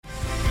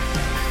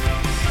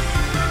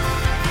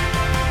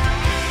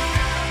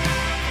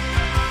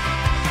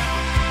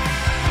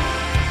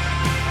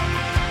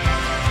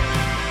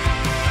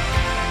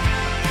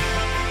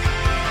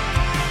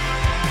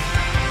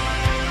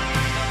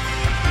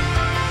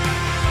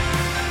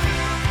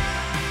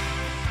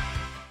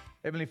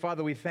Heavenly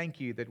Father, we thank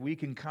you that we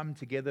can come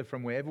together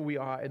from wherever we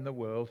are in the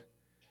world,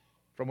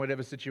 from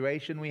whatever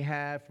situation we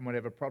have, from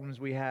whatever problems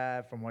we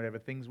have, from whatever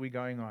things we're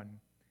going on.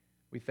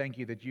 We thank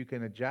you that you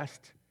can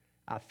adjust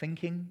our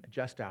thinking,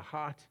 adjust our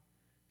heart,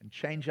 and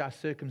change our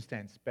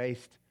circumstance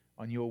based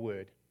on your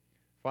word.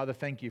 Father,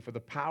 thank you for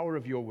the power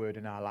of your word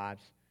in our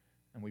lives.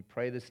 And we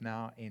pray this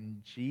now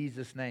in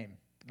Jesus' name.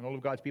 And all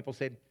of God's people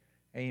said,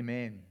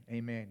 amen,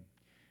 amen.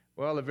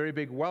 Well, a very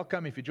big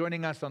welcome. If you're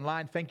joining us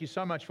online, thank you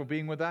so much for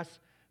being with us.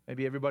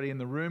 Maybe everybody in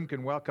the room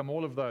can welcome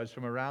all of those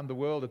from around the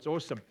world. It's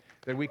awesome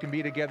that we can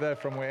be together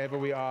from wherever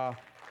we are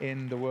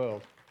in the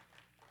world.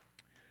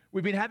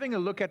 We've been having a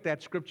look at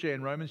that scripture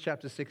in Romans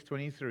chapter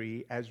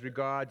 6:23 as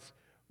regards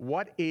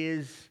what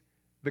is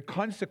the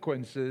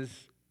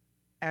consequences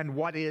and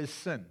what is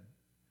sin.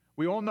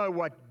 We all know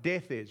what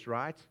death is,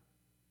 right?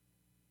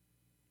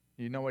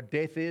 You know what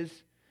death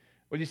is?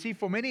 Well, you see,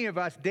 for many of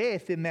us,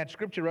 death in that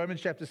scripture,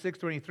 Romans chapter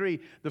 6:23,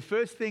 the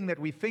first thing that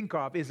we think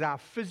of is our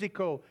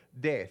physical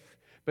death.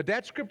 But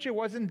that scripture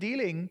wasn't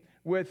dealing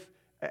with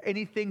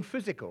anything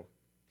physical.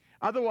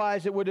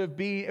 Otherwise, it would have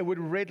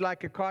read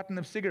like a carton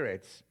of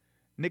cigarettes.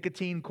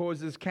 Nicotine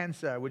causes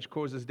cancer, which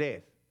causes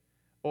death.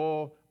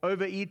 Or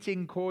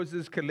overeating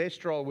causes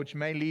cholesterol, which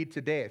may lead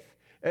to death.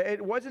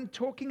 It wasn't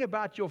talking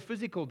about your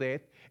physical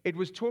death. It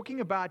was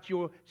talking about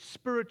your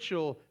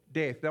spiritual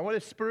death. Now, what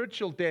does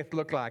spiritual death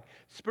look like?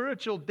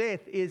 Spiritual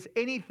death is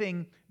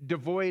anything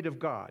devoid of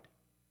God.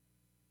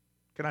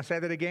 Can I say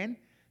that again?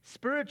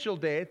 Spiritual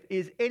death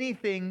is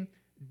anything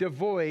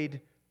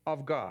devoid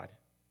of God.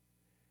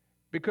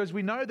 Because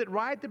we know that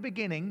right at the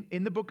beginning,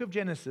 in the book of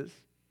Genesis,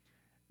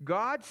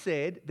 God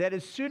said that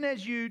as soon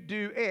as you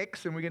do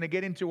X, and we're going to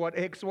get into what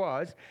X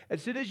was,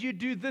 as soon as you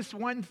do this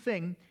one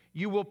thing,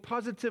 you will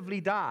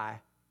positively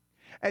die.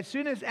 As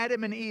soon as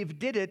Adam and Eve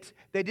did it,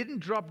 they didn't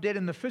drop dead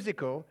in the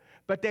physical,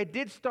 but they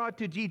did start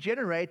to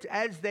degenerate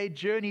as they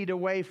journeyed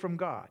away from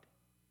God.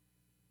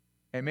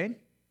 Amen?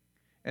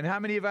 And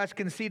how many of us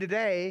can see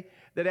today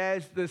that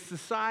as the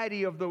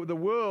society of the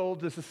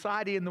world, the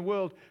society in the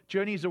world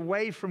journeys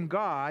away from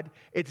God,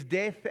 it's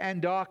death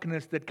and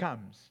darkness that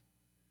comes.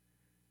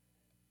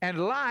 And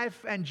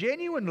life, and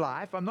genuine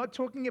life, I'm not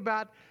talking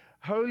about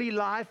holy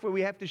life where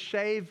we have to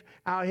shave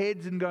our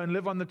heads and go and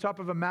live on the top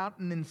of a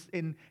mountain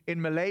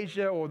in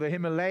Malaysia or the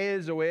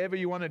Himalayas or wherever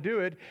you want to do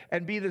it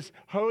and be this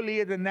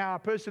holier than thou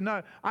person.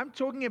 No, I'm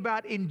talking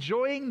about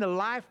enjoying the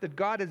life that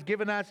God has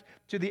given us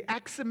to the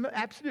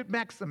absolute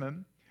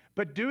maximum,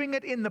 but doing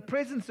it in the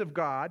presence of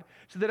God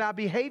so that our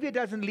behavior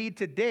doesn't lead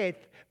to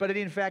death, but it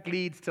in fact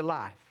leads to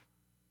life.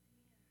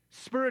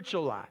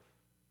 Spiritual life.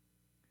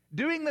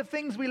 Doing the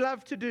things we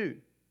love to do.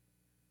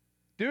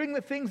 Doing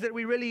the things that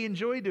we really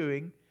enjoy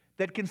doing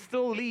that can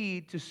still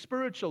lead to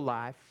spiritual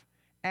life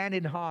and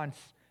enhance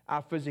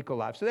our physical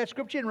life. So that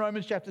scripture in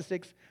Romans chapter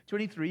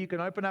 6:23, you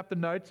can open up the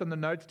notes on the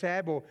notes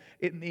tab or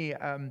in the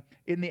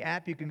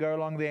app. You can go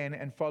along there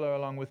and follow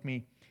along with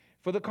me.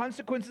 For the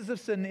consequences of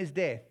sin is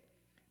death,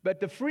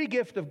 but the free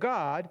gift of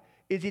God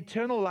is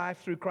eternal life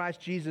through Christ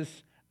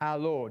Jesus our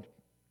Lord.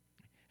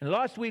 And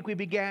last week we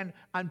began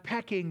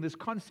unpacking this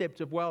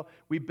concept of, well,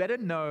 we better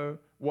know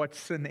what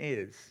sin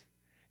is.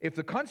 If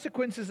the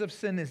consequences of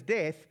sin is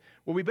death,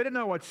 well, we better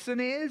know what sin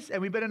is,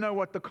 and we better know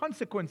what the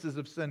consequences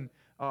of sin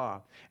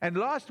are. And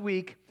last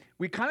week,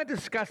 we kind of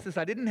discussed this.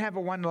 I didn't have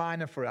a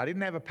one-liner for it. I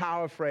didn't have a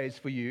power phrase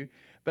for you,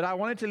 but I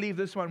wanted to leave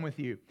this one with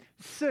you.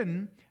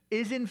 Sin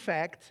is, in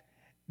fact,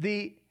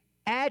 the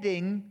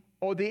adding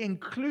or the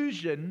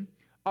inclusion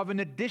of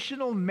an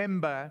additional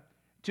member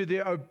to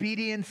the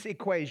obedience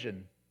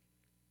equation,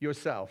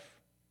 yourself.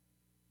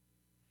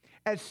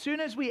 As soon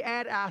as we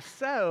add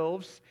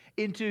ourselves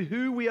into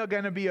who we are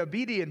going to be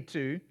obedient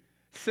to,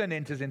 sin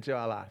enters into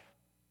our life.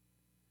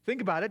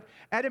 Think about it.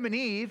 Adam and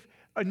Eve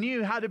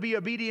knew how to be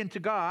obedient to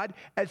God.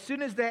 As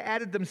soon as they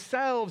added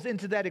themselves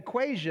into that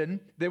equation,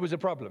 there was a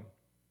problem.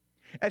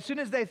 As soon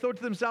as they thought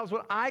to themselves,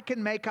 well, I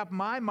can make up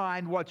my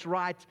mind what's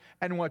right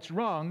and what's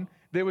wrong,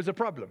 there was a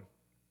problem.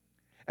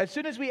 As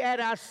soon as we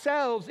add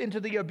ourselves into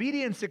the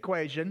obedience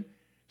equation,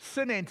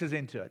 sin enters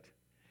into it.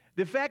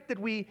 The fact that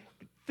we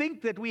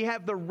think that we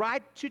have the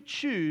right to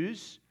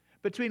choose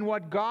between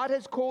what God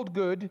has called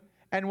good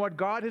and what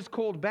God has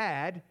called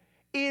bad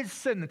is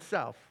sin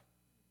itself.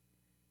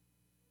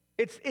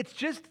 It's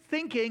just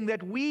thinking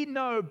that we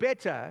know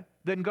better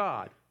than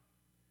God.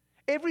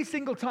 Every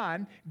single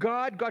time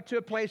God got to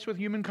a place with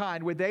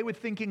humankind where they were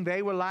thinking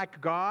they were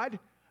like God,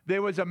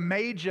 there was a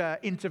major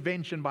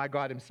intervention by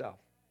God himself.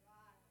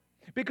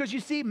 Because you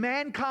see,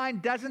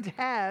 mankind doesn't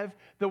have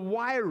the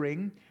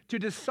wiring to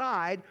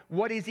decide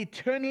what is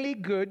eternally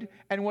good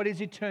and what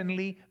is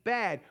eternally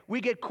bad. We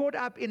get caught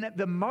up in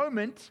the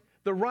moment,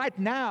 the right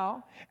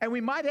now, and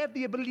we might have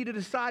the ability to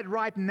decide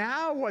right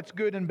now what's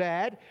good and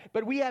bad,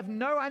 but we have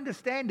no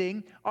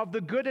understanding of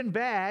the good and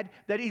bad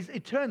that is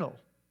eternal.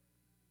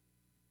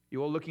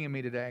 You're all looking at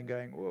me today and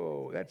going,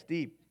 whoa, that's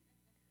deep.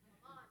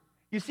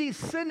 You see,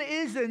 sin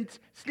isn't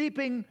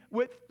sleeping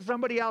with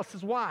somebody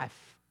else's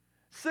wife.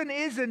 Sin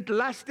isn't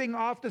lusting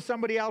after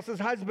somebody else's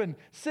husband.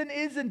 Sin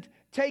isn't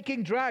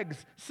taking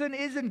drugs. Sin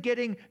isn't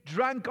getting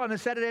drunk on a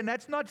Saturday. And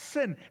that's not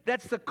sin.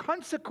 That's the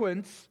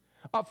consequence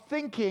of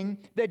thinking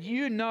that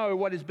you know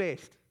what is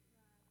best.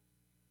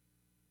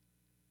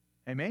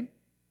 Amen?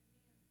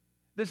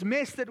 This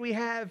mess that we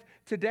have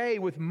today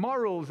with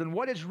morals and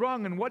what is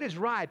wrong and what is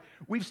right,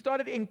 we've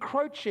started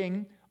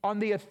encroaching on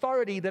the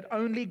authority that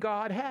only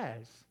God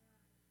has.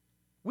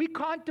 We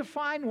can't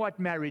define what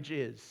marriage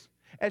is.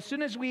 As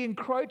soon as we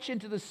encroach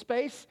into the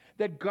space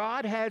that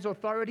God has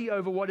authority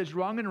over what is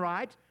wrong and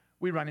right,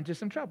 we run into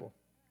some trouble.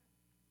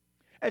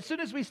 As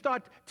soon as we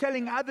start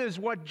telling others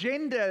what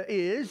gender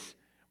is,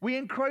 we're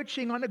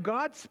encroaching on a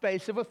God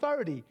space of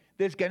authority.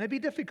 There's going to be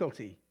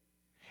difficulty.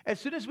 As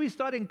soon as we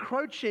start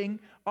encroaching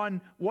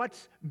on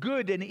what's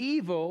good and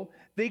evil,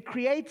 there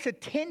creates a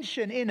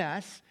tension in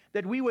us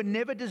that we were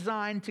never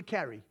designed to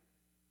carry.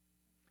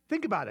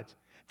 Think about it.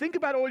 Think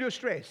about all your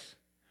stress.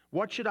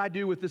 What should I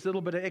do with this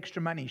little bit of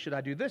extra money? Should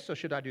I do this or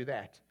should I do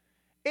that?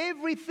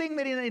 Everything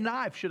that in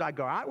life, should I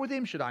go out with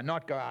him? Should I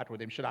not go out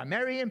with him? Should I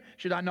marry him?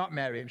 Should I not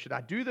marry him? Should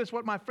I do this,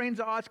 what my friends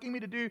are asking me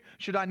to do?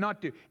 Should I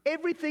not do?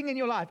 Everything in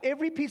your life,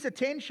 every piece of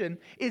tension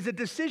is a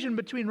decision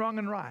between wrong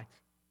and right.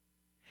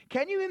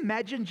 Can you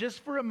imagine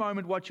just for a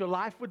moment what your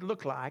life would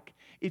look like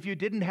if you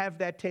didn't have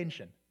that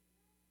tension?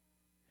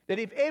 That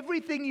if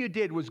everything you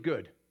did was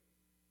good,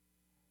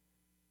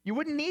 you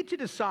wouldn't need to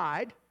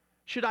decide,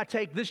 should I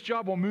take this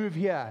job or move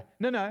here?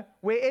 No.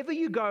 Wherever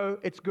you go,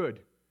 it's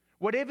good.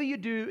 Whatever you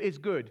do is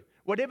good.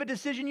 Whatever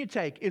decision you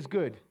take is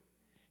good.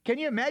 Can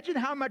you imagine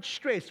how much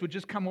stress would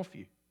just come off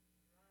you?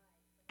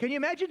 Can you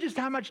imagine just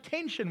how much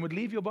tension would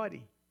leave your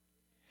body?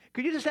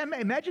 Could you just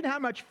imagine how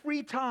much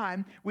free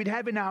time we'd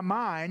have in our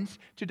minds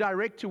to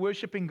direct to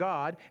worshiping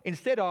God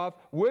instead of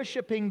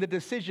worshiping the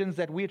decisions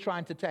that we're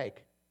trying to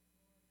take?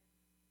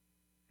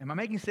 Am I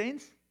making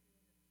sense?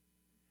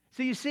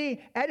 So you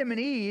see, Adam and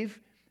Eve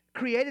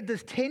created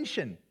this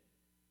tension.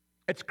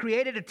 It's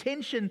created a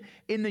tension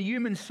in the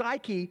human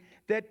psyche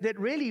that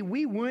really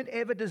we weren't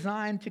ever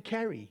designed to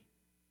carry.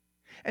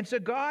 And so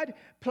God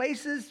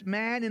places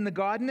man in the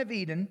Garden of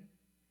Eden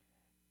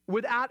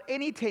without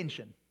any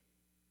tension.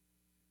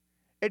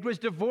 It was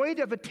devoid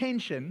of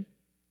attention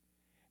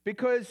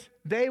because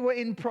they were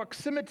in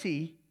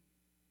proximity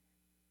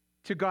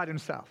to God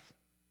himself.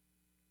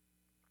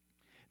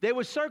 They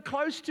were so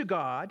close to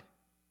God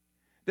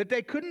that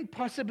they couldn't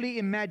possibly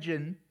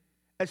imagine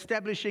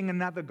establishing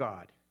another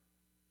God.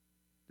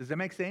 Does that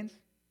make sense?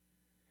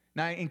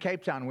 Now, in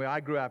Cape Town, where I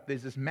grew up,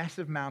 there's this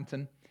massive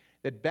mountain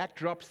that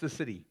backdrops the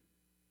city.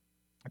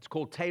 It's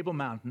called Table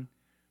Mountain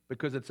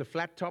because it's a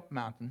flat-top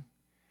mountain.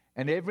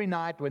 And every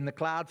night when the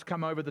clouds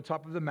come over the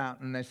top of the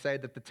mountain, they say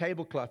that the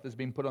tablecloth has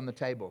been put on the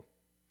table.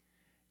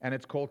 And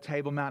it's called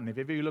Table Mountain. If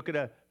ever you look at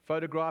a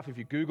photograph, if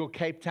you Google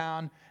Cape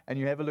Town and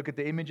you have a look at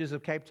the images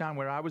of Cape Town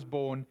where I was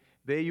born,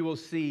 there you will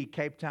see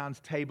Cape Town's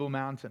Table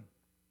Mountain.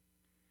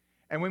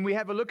 And when we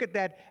have a look at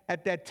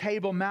that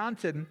Table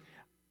Mountain,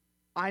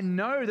 I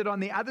know that on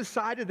the other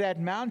side of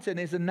that mountain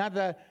is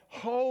another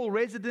whole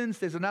residence,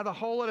 there's another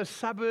whole lot of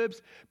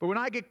suburbs. But when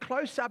I get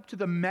close up to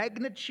the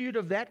magnitude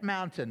of that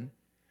mountain,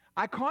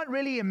 I can't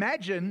really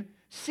imagine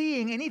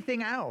seeing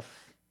anything else.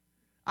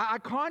 I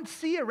can't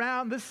see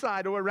around this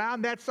side or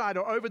around that side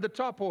or over the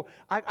top, or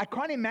I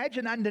can't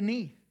imagine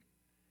underneath.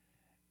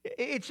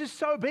 It's just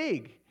so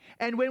big.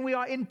 And when we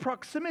are in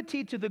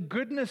proximity to the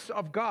goodness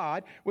of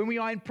God, when we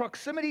are in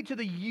proximity to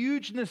the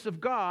hugeness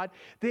of God,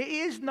 there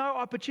is no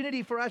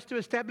opportunity for us to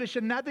establish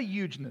another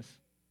hugeness.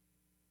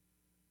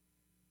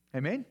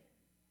 Amen?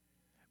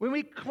 When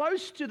we're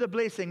close to the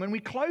blessing, when we're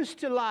close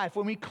to life,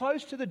 when we're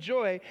close to the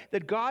joy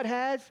that God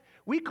has,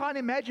 we can't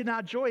imagine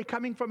our joy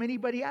coming from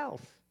anybody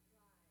else.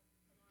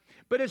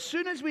 But as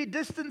soon as we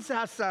distance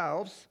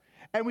ourselves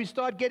and we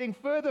start getting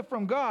further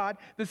from God,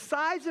 the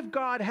size of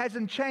God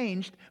hasn't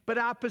changed, but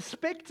our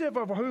perspective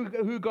of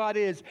who God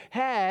is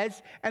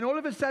has, and all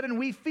of a sudden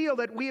we feel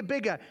that we're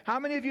bigger. How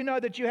many of you know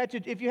that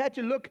if you had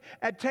to look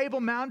at Table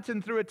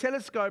Mountain through a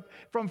telescope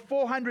from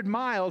 400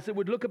 miles, it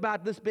would look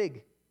about this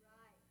big?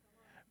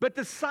 But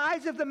the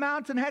size of the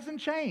mountain hasn't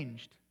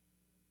changed.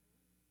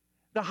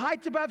 The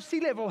height above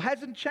sea level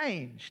hasn't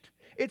changed.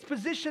 Its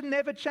position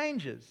never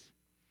changes.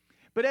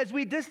 But as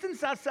we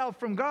distance ourselves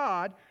from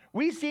God,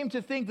 we seem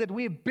to think that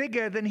we're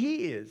bigger than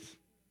He is.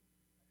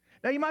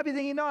 Now you might be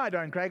thinking, no, I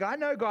don't, Craig. I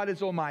know God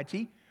is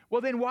almighty. Well,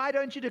 then why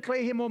don't you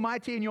declare Him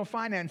almighty in your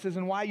finances,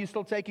 and why are you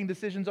still taking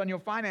decisions on your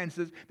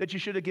finances that you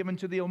should have given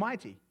to the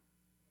Almighty?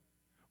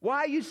 Why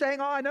are you saying,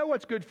 oh, I know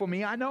what's good for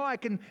me. I know I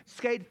can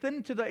skate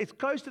it's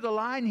close to the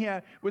line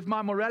here with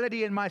my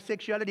morality and my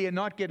sexuality and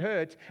not get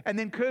hurt, and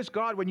then curse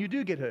God when you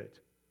do get hurt.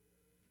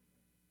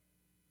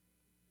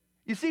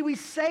 You see, we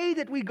say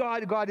that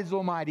God is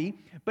almighty,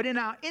 but in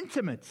our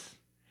intimates,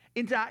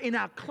 in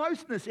our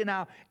closeness, in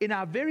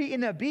our very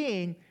inner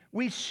being,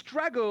 we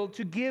struggle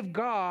to give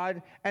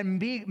God and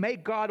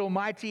make God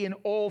almighty in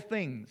all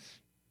things.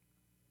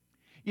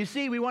 You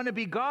see, we want to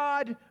be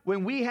God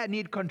when we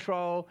need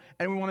control,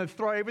 and we want to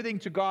throw everything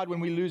to God when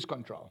we lose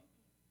control.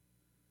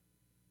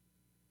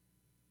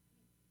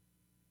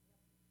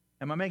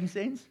 Am I making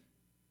sense?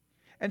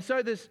 And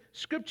so this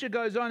scripture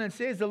goes on and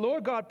says, the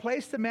Lord God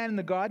placed the man in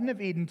the Garden of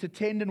Eden to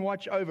tend and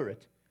watch over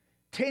it,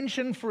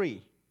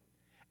 tension-free,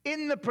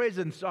 in the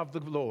presence of the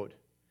Lord.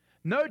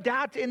 No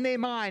doubt in their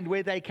mind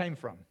where they came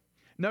from.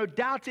 No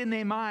doubt in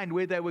their mind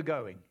where they were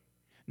going.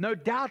 No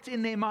doubt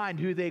in their mind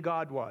who their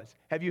God was.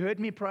 Have you heard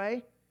me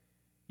pray?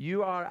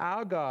 You are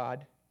our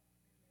God,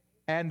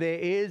 and there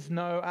is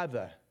no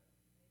other.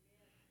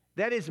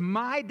 That is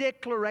my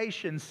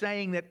declaration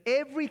saying that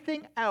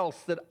everything else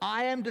that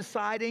I am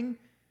deciding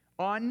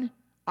on,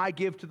 I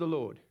give to the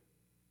Lord.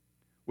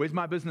 Where's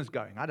my business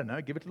going? I don't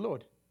know, give it to the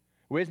Lord.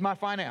 Where's my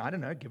finance? I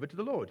don't know, give it to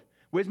the Lord.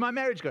 Where's my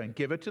marriage going?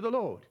 Give it to the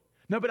Lord.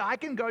 No, but I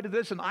can go to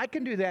this and I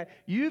can do that.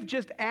 You've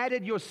just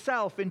added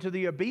yourself into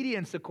the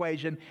obedience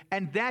equation,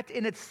 and that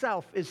in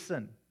itself is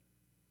sin.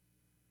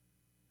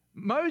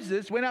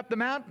 Moses went up the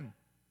mountain.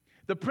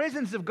 The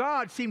presence of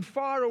God seemed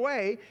far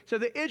away, so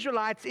the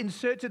Israelites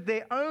inserted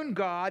their own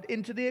God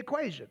into the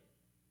equation.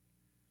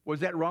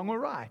 Was that wrong or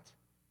right?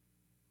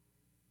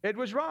 It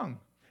was wrong.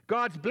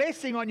 God's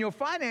blessing on your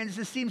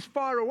finances seems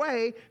far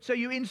away, so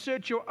you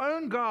insert your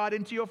own God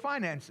into your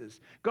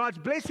finances. God's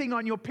blessing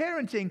on your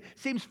parenting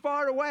seems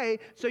far away,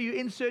 so you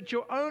insert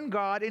your own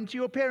God into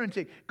your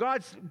parenting.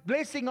 God's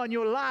blessing on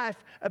your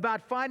life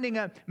about finding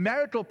a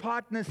marital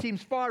partner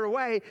seems far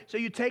away, so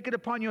you take it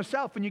upon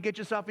yourself and you get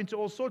yourself into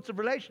all sorts of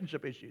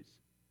relationship issues.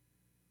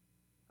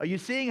 Are you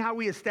seeing how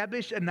we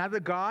establish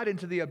another God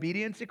into the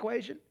obedience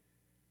equation?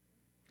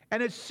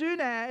 And as soon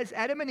as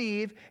Adam and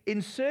Eve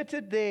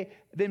inserted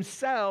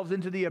themselves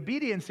into the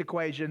obedience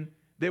equation,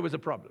 there was a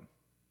problem.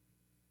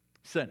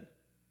 Sin.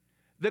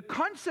 The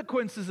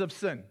consequences of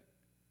sin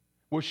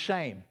were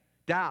shame,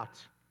 doubt,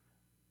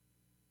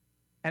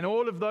 and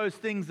all of those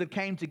things that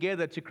came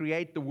together to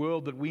create the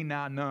world that we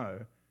now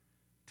know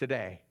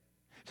today.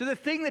 So the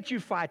thing that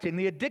you're fighting,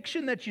 the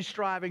addiction that you're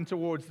striving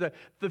towards, the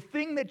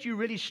thing that you're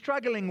really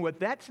struggling with,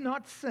 that's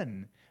not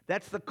sin.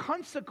 That's the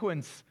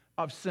consequence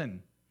of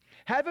sin.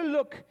 Have a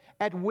look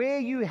at where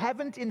you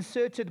haven't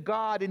inserted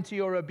God into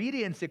your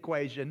obedience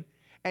equation,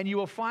 and you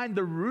will find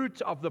the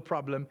root of the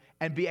problem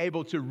and be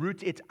able to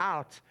root it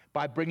out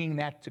by bringing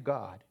that to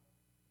God.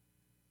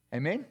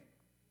 Amen?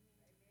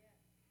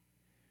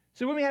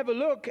 So when we have a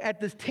look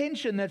at this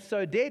tension that's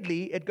so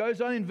deadly, it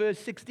goes on in verse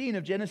 16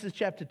 of Genesis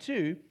chapter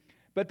 2.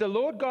 But the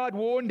Lord God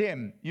warned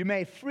him, you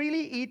may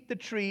freely eat the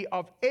tree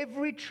of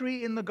every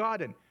tree in the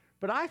garden.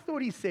 But I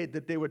thought he said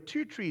that there were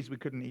 2 trees we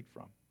couldn't eat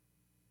from.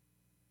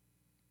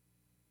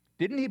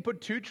 Didn't he put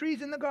 2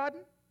 trees in the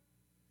garden?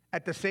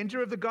 At the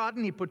center of the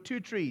garden, he put 2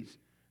 trees,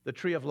 the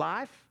tree of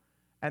life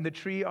and the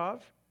tree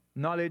of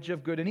knowledge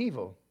of good and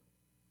evil.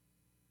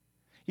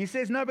 He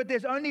says, no, but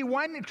there's only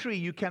one tree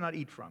you cannot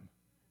eat from.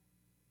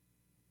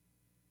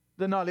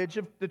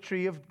 The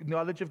tree of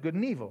knowledge of good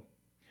and evil.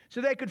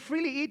 So they could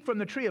freely eat from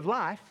the tree of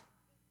life.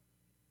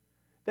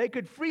 They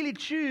could freely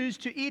choose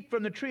to eat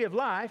from the tree of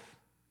life.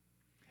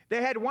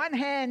 They had one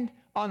hand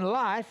on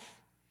life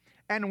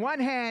and one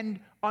hand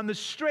on the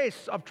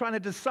stress of trying to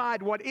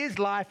decide what is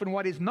life and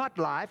what is not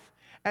life.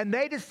 And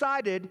they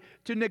decided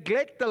to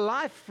neglect the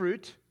life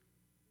fruit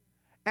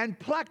and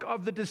pluck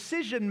of the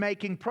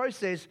decision-making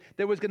process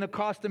that was going to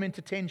cast them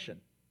into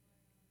tension.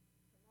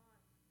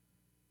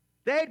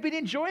 They had been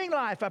enjoying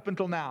life up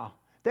until now.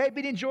 They had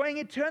been enjoying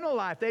eternal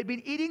life. They had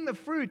been eating the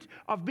fruit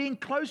of being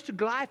close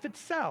to life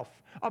itself,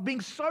 of being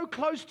so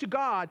close to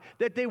God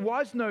that there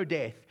was no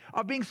death,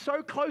 of being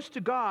so close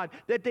to God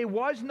that there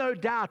was no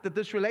doubt that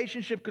this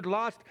relationship could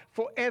last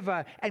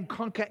forever and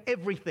conquer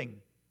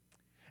everything.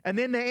 And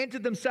then they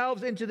put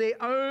themselves into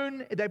their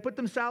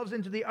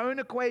own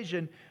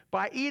equation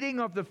by eating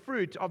of the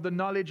fruit of the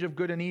knowledge of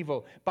good and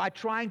evil, by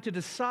trying to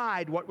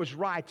decide what was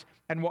right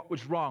and what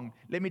was wrong.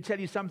 Let me tell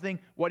you something.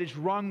 What is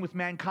wrong with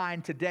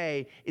mankind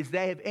today is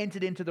they have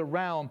entered into the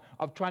realm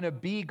of trying to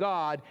be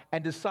God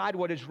and decide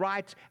what is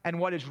right and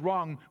what is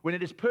wrong, when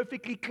it is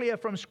perfectly clear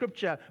from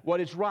Scripture what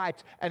is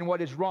right and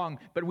what is wrong.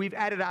 But we've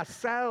added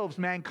ourselves,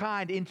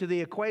 mankind, into the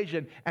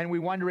equation, and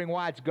we're wondering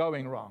why it's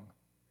going wrong.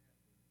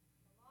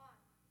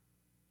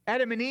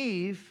 Adam and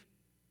Eve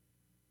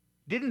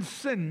didn't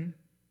sin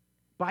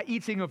by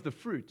eating of the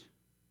fruit.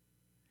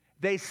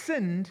 They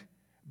sinned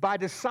by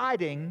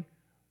deciding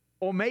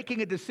or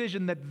making a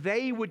decision that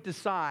they would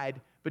decide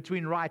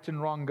between right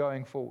and wrong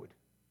going forward.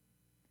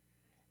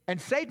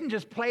 And Satan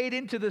just played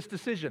into this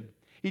decision.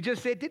 He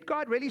just said, did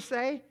God really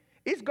say?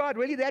 Is God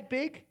really that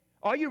big?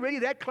 Are you really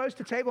that close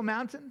to Table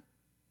Mountain?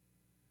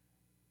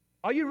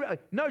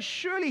 No,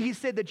 surely he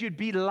said that you'd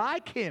be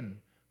like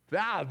him.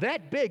 Wow,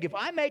 that big. If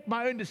I make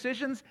my own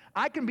decisions,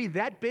 I can be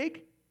that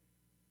big.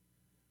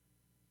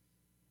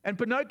 And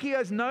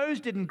Pinocchio's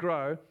nose didn't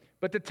grow,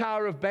 but the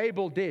Tower of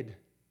Babel did.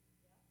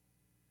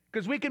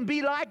 Because we can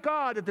be like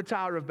God at the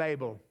Tower of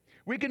Babel.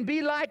 We can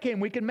be like him.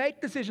 We can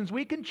make decisions.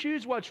 We can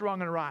choose what's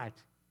wrong and right.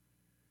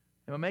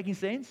 Am I making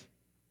sense?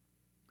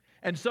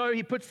 And so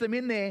he puts them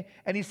in there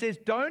and he says,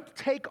 don't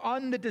take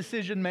on the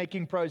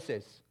decision-making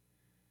process.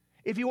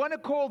 If you want to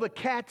call the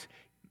cat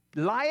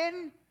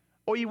lion,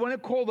 or you want to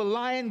call the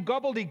lion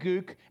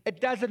gobbledygook, it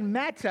doesn't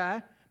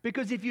matter,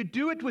 Because if you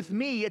do it with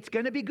me, it's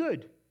going to be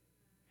good.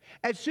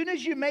 As soon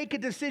as you make a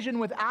decision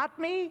without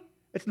me,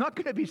 it's not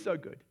going to be so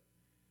good.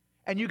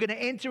 And you're going to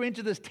enter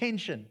into this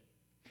tension.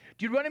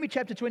 Deuteronomy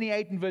chapter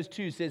 28 and verse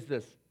 2 says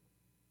this.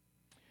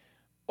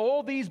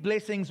 All these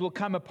blessings will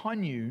come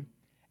upon you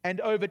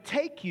and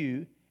overtake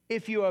you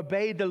if you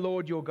obey the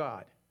Lord your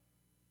God.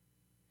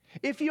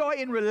 If you are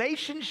in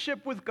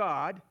relationship with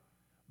God,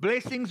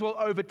 blessings will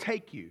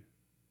overtake you.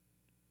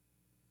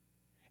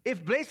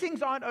 If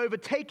blessings aren't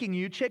overtaking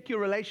you, check your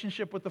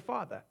relationship with the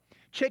Father.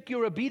 Check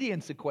your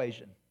obedience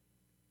equation.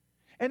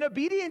 And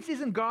obedience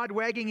isn't God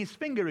wagging his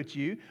finger at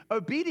you.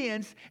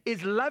 Obedience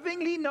is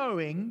lovingly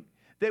knowing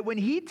that when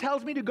he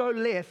tells me to go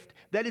left,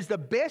 that is the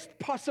best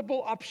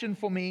possible option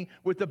for me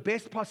with the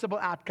best possible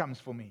outcomes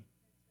for me.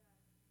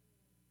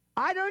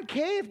 I don't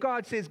care if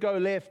God says go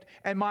left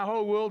and my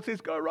whole world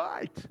says go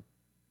right.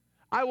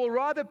 I will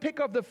rather pick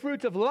of the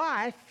fruit of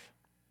life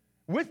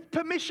with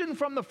permission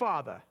from the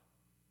Father.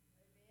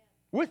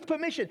 With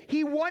permission.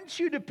 He wants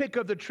you to pick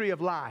of the tree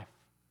of life.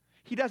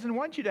 He doesn't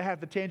want you to have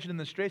the tension and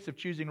the stress of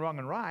choosing wrong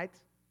and right.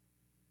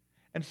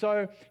 And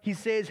so he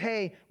says,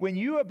 hey, when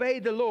you obey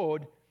the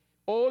Lord,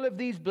 all of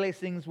these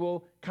blessings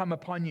will come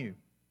upon you.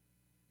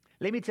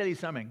 Let me tell you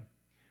something.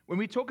 When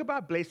we talk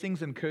about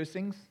blessings and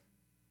cursings,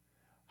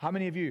 how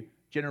many of you,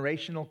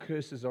 generational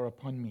curses are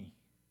upon me?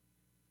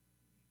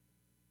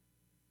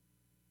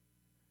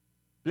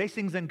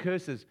 Blessings and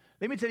curses.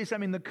 Let me tell you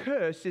something. The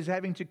curse is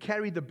having to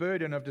carry the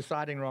burden of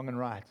deciding wrong and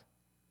right.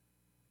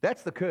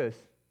 That's the curse.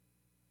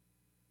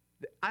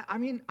 I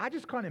mean, I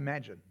just can't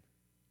imagine.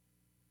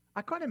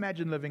 I can't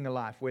imagine living a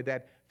life where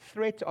that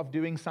threat of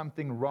doing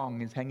something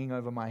wrong is hanging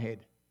over my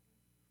head.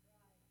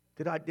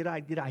 Did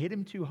I hit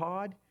him too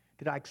hard?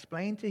 Did I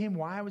explain to him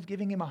why I was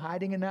giving him a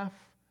hiding enough?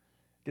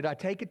 Did I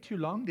take it too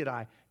long? Did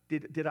I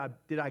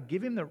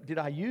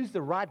use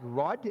the right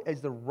rod?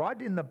 Is the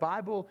rod in the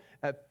Bible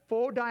a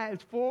 4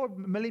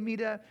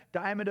 millimeter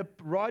diameter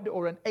rod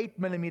or an 8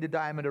 millimeter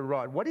diameter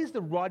rod? What is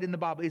the rod in the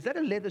Bible? Is that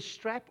a leather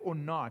strap or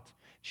not?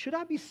 Should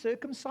I be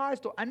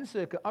circumcised or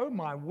uncircumcised? Oh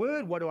my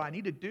word, what do I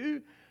need to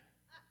do?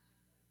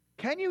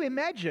 Can you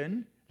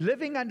imagine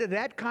living under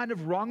that kind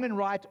of wrong and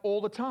right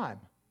all the time?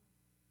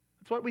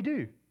 That's what we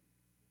do.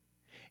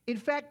 In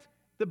fact,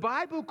 the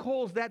Bible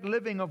calls that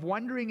living of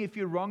wondering if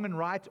you're wrong and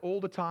right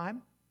all the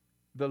time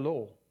the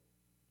law.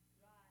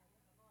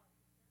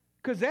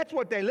 Because that's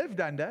what they lived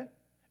under.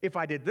 If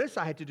I did this,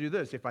 I had to do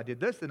this. If I did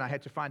this, then I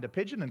had to find a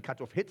pigeon and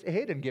cut off its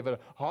head and give it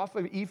half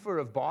an ephah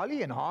of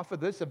barley and half of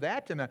this, of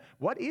that. And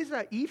what is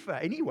an ephah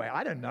anyway?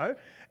 I don't know.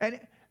 And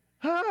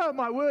oh,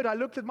 my word, I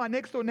looked at my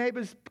next door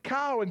neighbor's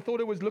cow and thought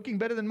it was looking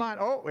better than mine.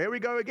 Oh, here we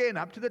go again,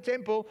 up to the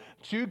temple.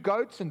 2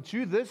 goats and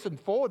 2 this and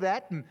 4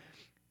 that. And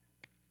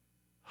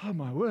oh,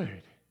 my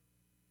word.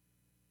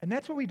 And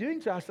that's what we're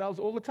doing to ourselves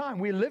all the time.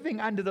 We're living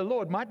under the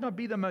law. It might not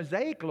be the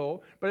Mosaic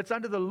law, but it's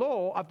under the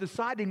law of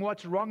deciding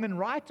what's wrong and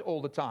right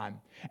all the time.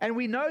 And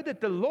we know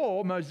that the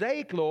law,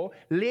 Mosaic law,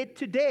 led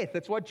to death.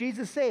 That's what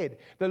Jesus said.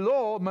 The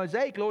law,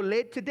 Mosaic law,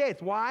 led to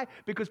death. Why?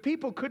 Because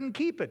people couldn't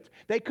keep it.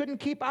 They couldn't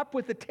keep up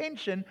with the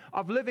tension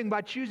of living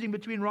by choosing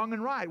between wrong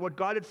and right, what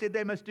God had said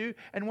they must do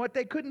and what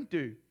they couldn't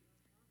do.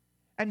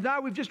 And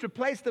now we've just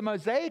replaced the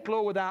Mosaic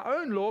law with our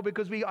own law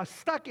because we are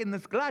stuck in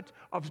this glut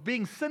of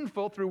being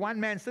sinful through one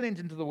man's sin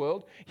into the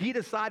world. He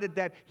decided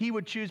that he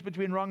would choose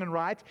between wrong and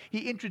right.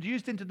 He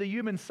introduced into the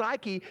human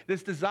psyche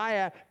this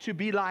desire to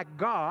be like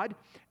God.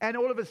 And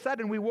all of a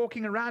sudden we're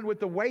walking around with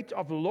the weight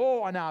of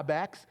law on our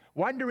backs,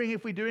 wondering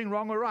if we're doing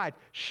wrong or right.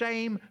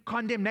 Shame,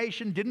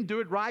 condemnation, didn't do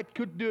it right,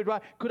 couldn't do it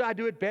right, could I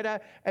do it better?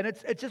 And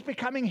it's just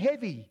becoming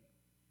heavy.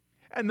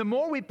 And the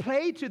more we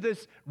play to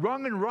this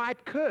wrong and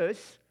right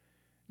curse,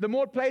 the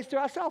more it plays to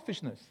our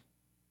selfishness.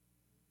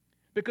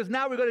 Because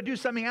now we've got to do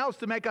something else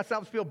to make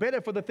ourselves feel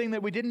better for the thing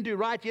that we didn't do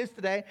right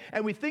yesterday.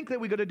 And we think that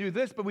we've got to do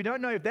this, but we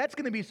don't know if that's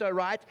going to be so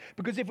right.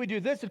 Because if we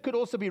do this, it could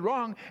also be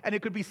wrong. And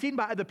it could be seen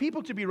by other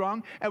people to be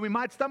wrong. And we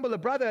might stumble a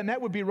brother and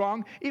that would be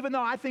wrong, even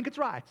though I think it's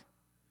right.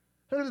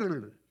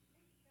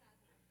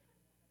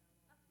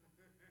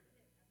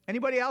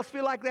 Anybody else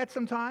feel like that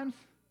sometimes?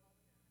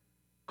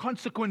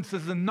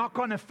 Consequences and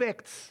knock-on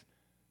effects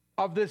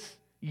of this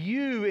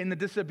you in the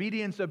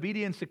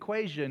disobedience-obedience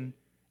equation,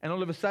 and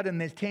all of a sudden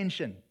there's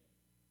tension.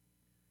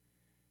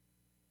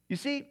 You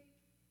see,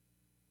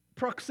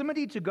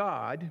 proximity to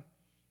God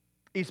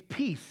is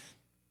peace,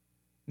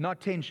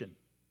 not tension.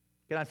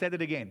 Can I say that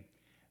again?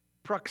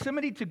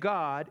 Proximity to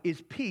God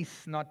is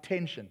peace, not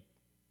tension.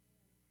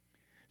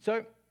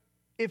 So,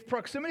 if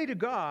proximity to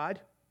God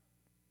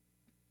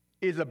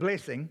is a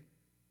blessing,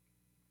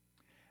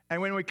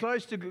 and when we're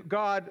close to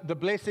God, the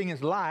blessing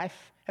is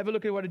life. Have a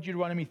look at what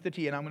Deuteronomy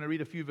 30, and I'm going to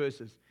read a few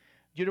verses.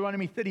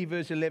 Deuteronomy 30,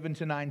 verse 11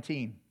 to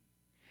 19.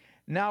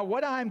 Now,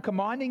 what I am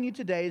commanding you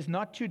today is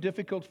not too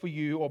difficult for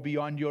you or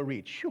beyond your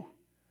reach. Whew.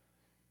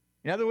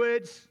 In other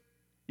words,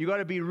 you've got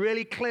to be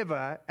really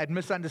clever at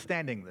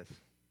misunderstanding this.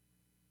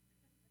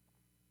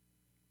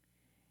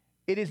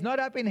 It is not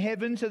up in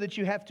heaven so that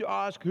you have to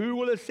ask, who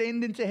will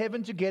ascend into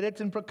heaven to get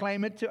it and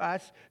proclaim it to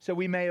us so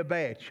we may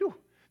obey it. Whew.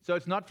 So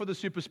it's not for the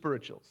super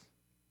spirituals.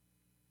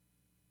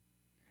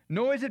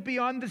 Nor is it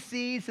beyond the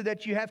sea, so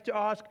that you have to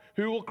ask,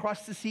 who will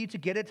cross the sea to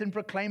get it and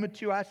proclaim it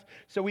to us,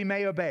 so we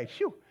may obey.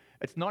 Phew.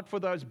 It's not for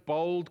those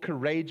bold,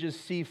 courageous,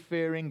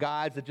 seafaring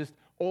guys that just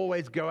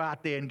always go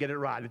out there and get it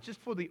right. It's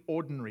just for the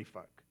ordinary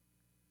folk.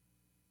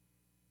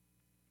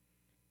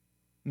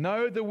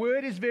 No, the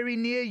word is very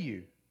near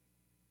you.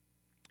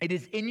 It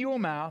is in your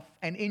mouth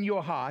and in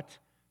your heart.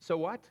 So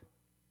what?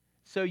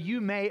 So you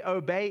may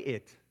obey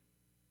it.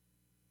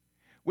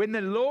 When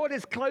the Lord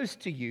is close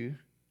to you,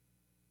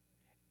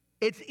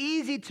 it's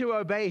easy to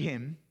obey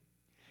him.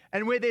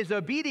 And where there's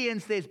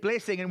obedience, there's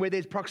blessing. And where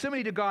there's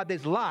proximity to God,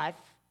 there's life.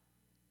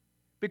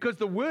 Because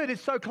the word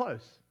is so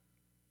close.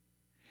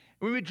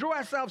 When we draw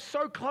ourselves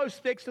so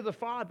close next to the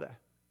Father,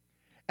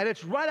 and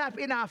it's right up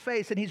in our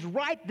face, and he's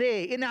right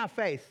there in our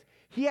face,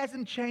 he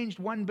hasn't changed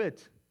one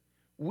bit.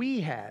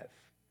 We have.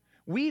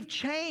 We've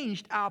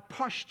changed our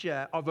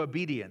posture of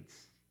obedience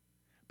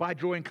by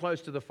drawing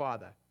close to the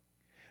Father.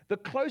 The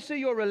closer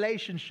your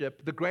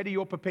relationship, the greater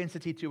your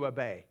propensity to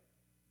obey.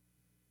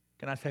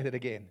 Can I say that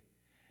again?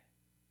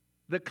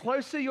 The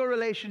closer your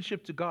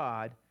relationship to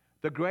God,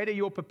 the greater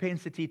your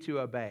propensity to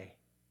obey.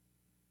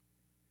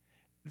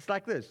 It's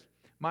like this.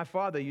 My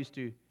father used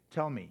to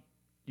tell me,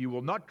 you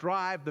will not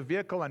drive the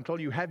vehicle until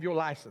you have your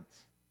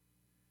license.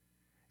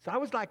 So I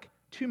was like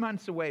 2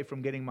 months away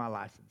from getting my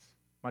license,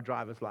 my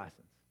driver's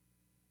license,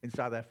 in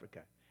South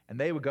Africa. And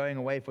they were going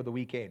away for the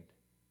weekend.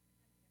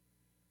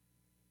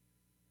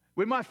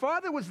 When my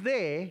father was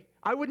there,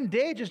 I wouldn't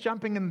dare just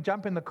jump in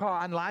the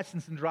car,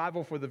 unlicensed, and drive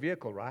off with the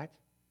vehicle, right?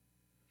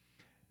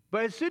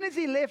 But as soon as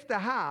he left the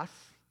house,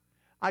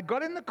 I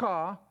got in the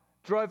car,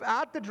 drove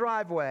out the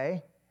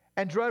driveway,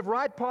 and drove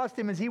right past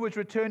him as he was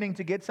returning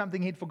to get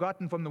something he'd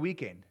forgotten from the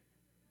weekend.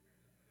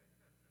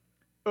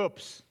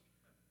 Oops.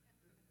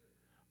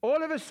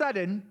 All of a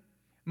sudden,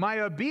 my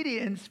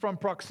obedience from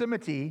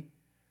proximity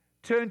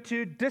turned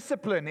to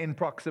discipline in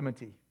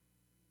proximity.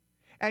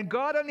 And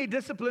God only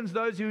disciplines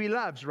those who he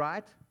loves,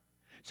 right?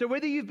 So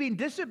whether you've been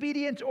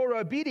disobedient or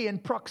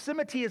obedient,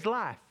 proximity is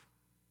life.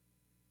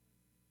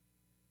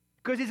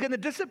 Because he's going to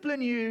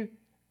discipline you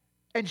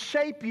and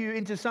shape you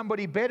into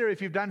somebody better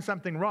if you've done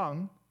something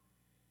wrong.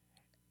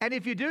 And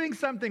if you're doing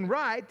something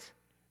right,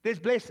 there's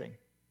blessing.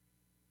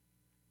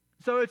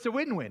 So it's a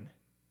win-win.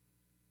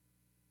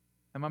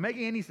 Am I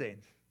making any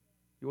sense?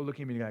 You're all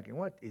looking at me going,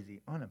 what is he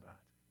on about?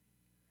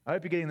 I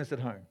hope you're getting this at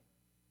home.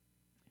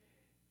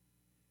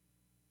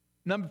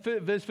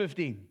 Verse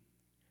 15.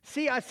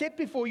 See, I set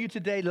before you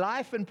today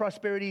life and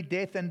prosperity,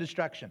 death and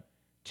destruction.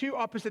 Two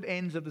opposite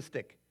ends of the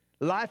stick.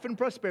 Life and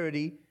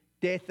prosperity,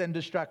 death and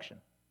destruction.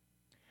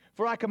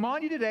 For I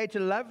command you today to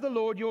love the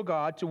Lord your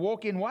God, to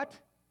walk in what?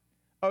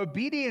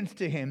 Obedience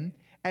to him,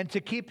 and to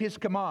keep his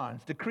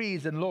commands,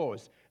 decrees, and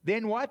laws.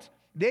 Then what?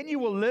 Then you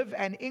will live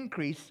and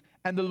increase,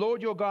 and the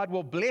Lord your God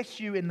will bless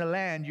you in the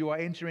land you are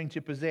entering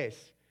to possess.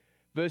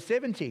 Verse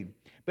 17.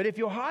 But if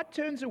your heart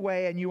turns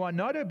away and you are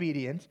not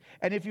obedient,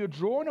 and if you're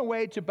drawn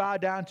away to bow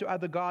down to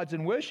other gods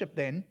and worship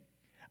them,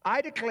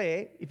 I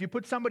declare, if you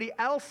put somebody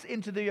else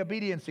into the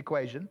obedience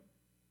equation,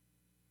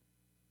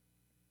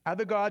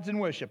 other gods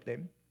and worship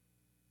them,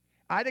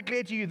 I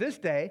declare to you this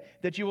day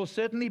that you will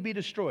certainly be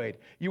destroyed.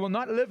 You will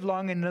not live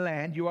long in the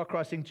land you are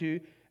crossing to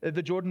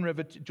the Jordan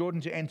River, Jordan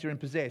to enter and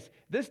possess.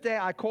 This day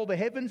I call the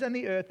heavens and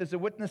the earth as a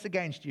witness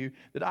against you,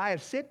 that I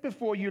have set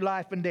before you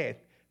life and death,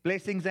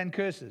 blessings and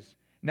curses.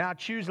 Now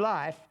choose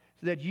life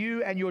so that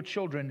you and your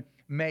children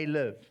may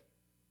live.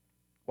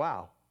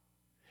 Wow.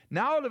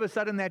 Now all of a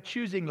sudden that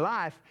choosing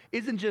life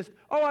isn't just,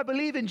 oh, I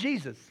believe in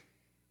Jesus.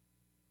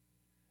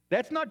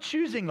 That's not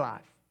choosing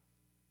life.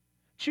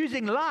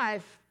 Choosing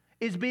life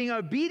is being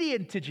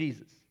obedient to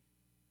Jesus.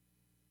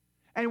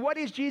 And what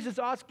is Jesus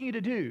asking you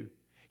to do?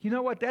 You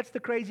know what? That's the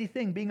crazy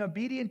thing. Being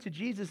obedient to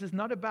Jesus is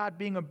not about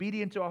being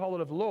obedient to a whole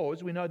lot of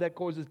laws. We know that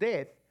causes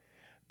death.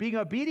 Being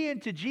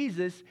obedient to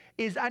Jesus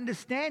is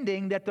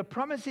understanding that the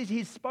promises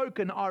he's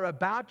spoken are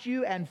about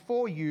you and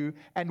for you,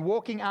 and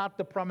walking out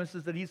the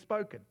promises that he's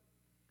spoken.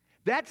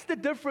 That's the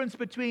difference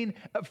between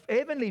a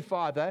heavenly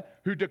Father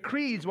who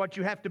decrees what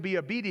you have to be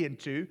obedient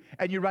to,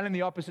 and you run in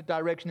the opposite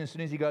direction as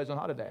soon as he goes on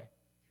holiday.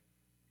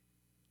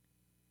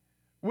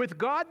 With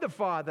God the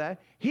Father,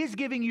 he's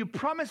giving you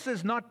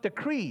promises, not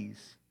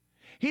decrees.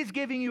 He's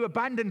giving you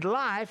abundant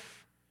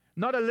life,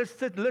 not a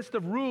list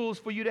of rules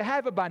for you to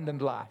have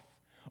abundant life.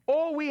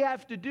 All we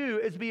have to do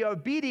is be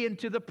obedient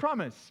to the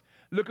promise.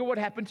 Look at what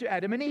happened to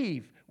Adam and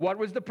Eve. What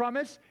was the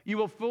promise? You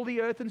will fill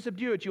the earth and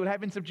subdue it. You will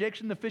have in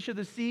subjection the fish of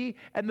the sea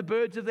and the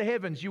birds of the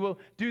heavens. You will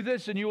do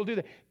this and you will do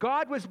that.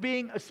 God was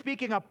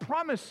speaking a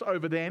promise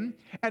over them,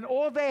 and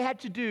all they had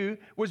to do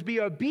was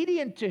be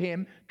obedient to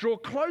him, draw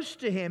close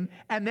to him,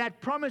 and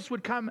that promise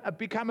would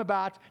become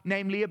about,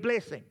 namely a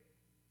blessing.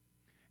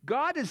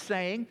 God is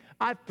saying,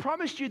 I've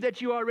promised you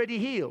that you are already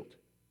healed.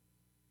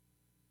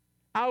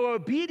 Our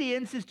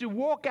obedience is to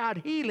walk out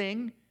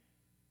healing,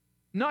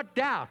 not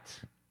doubt,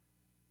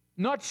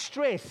 not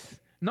stress,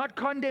 not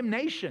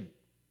condemnation,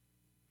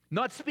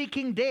 not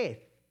speaking death.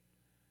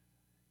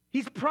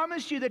 He's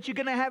promised you that you're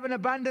going to have an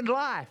abundant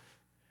life.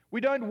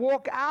 We don't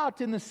walk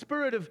out in the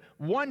spirit of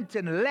want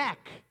and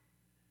lack.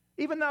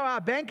 Even though our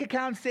bank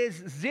account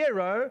says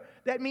 0,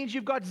 that means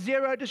you've got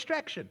 0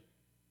 distraction.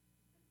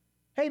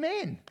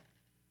 Amen.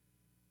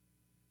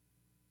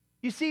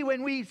 You see,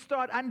 when we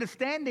start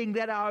understanding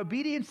that our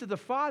obedience to the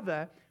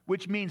Father,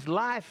 which means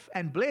life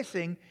and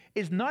blessing,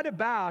 is not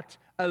about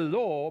a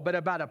law, but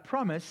about a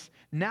promise,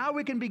 now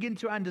we can begin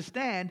to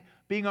understand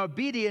being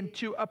obedient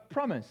to a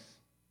promise.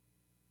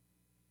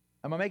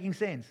 Am I making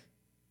sense?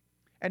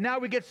 And now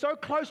we get so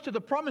close to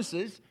the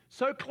promises,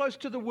 so close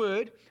to the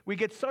Word, we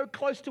get so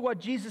close to what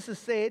Jesus has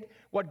said,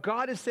 what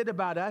God has said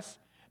about us,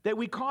 that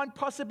we can't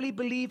possibly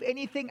believe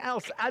anything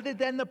else other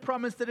than the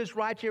promise that is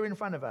right here in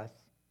front of us.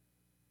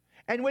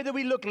 And whether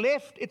we look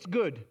left, it's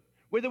good.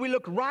 Whether we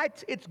look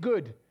right, it's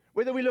good.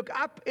 Whether we look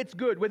up, it's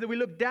good. Whether we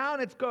look down,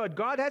 it's good.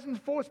 God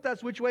hasn't forced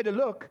us which way to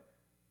look.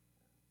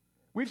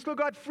 We've still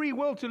got free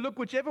will to look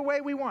whichever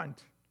way we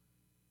want.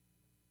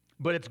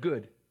 But it's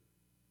good.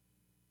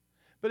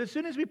 But as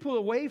soon as we pull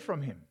away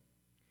from Him,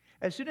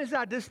 as soon as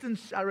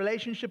our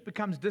relationship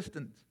becomes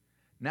distant,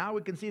 now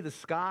we can see the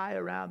sky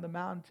around the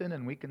mountain,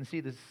 and we can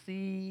see the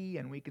sea,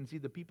 and we can see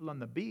the people on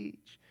the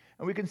beach,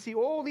 and we can see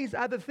all these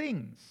other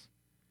things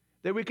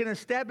that we can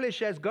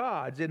establish as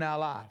gods in our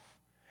life.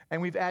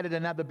 And we've added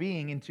another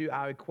being into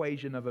our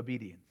equation of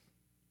obedience.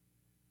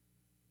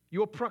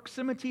 Your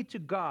proximity to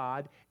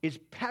God is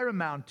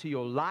paramount to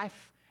your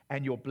life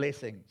and your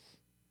blessings.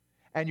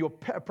 And your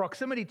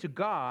proximity to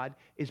God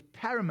is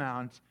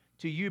paramount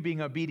to you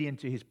being obedient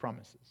to His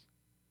promises.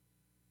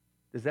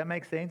 Does that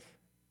make sense?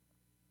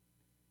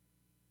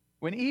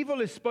 When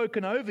evil is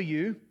spoken over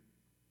you,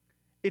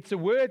 it's a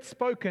word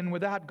spoken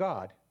without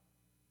God.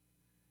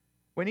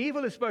 When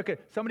evil is spoken,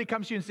 somebody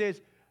comes to you and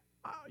says,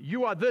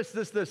 you are this,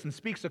 this, this, and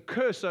speaks a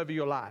curse over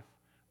your life.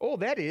 All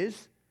that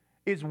is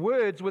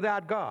words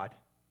without God.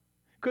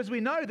 Because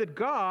we know that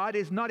God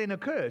is not in a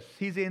curse.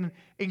 He's in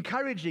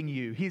encouraging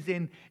you. He's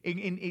in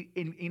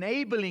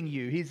enabling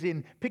you. He's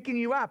in picking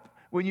you up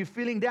when you're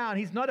feeling down.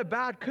 He's not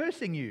about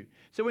cursing you.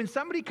 So when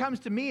somebody comes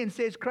to me and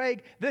says,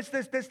 Craig, this,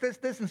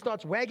 and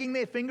starts wagging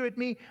their finger at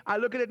me, I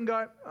look at it and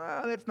go,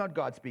 oh, that's not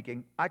God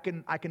speaking. I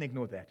can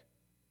ignore that.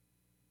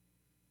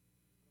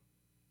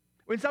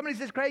 When somebody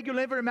says, Craig, you'll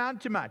never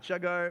amount to much, I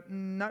go,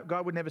 no,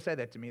 God would never say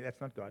that to me.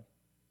 That's not God.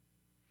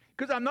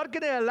 Because I'm not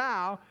going to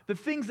allow the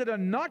things that are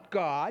not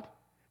God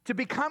to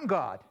become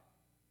God.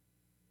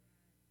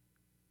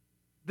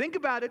 Think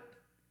about it.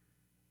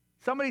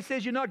 Somebody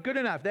says you're not good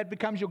enough. That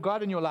becomes your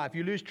God in your life.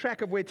 You lose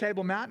track of where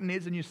Table Mountain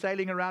is and you're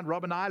sailing around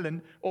Robben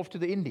Island off to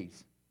the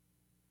Indies.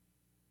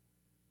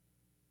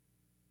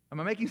 Am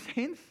I making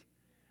sense?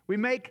 We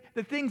make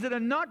the things that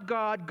are not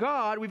God,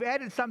 God. We've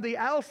added something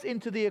else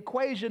into the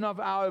equation of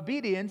our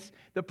obedience.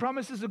 The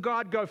promises of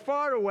God go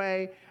far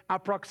away. Our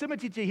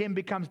proximity to Him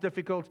becomes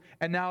difficult.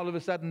 And now all of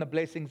a sudden the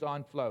blessings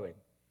aren't flowing.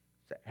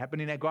 So it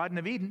happened in the Garden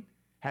of Eden.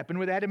 Happened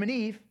with Adam and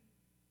Eve.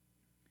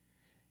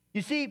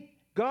 You see,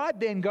 God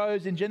then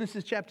goes in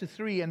Genesis chapter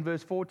 3 and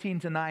verse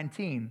 14 to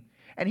 19.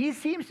 And He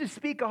seems to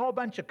speak a whole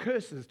bunch of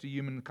curses to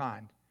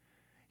humankind.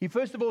 He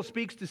first of all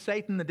speaks to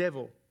Satan the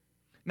devil.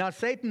 Now,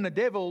 Satan, the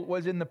devil,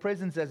 was in the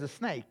presence as a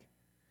snake.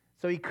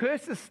 So he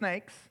curses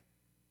snakes,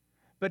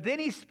 but then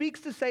he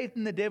speaks to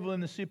Satan, the devil, in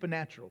the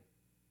supernatural.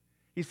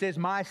 He says,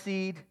 my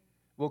seed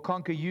will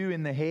conquer you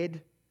in the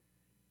head,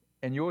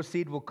 and your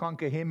seed will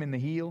conquer him in the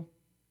heel.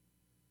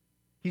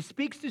 He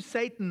speaks to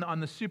Satan on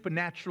the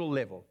supernatural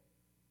level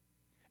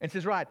and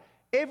says, right,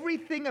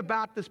 everything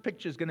about this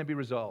picture is going to be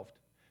resolved.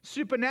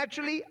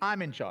 Supernaturally,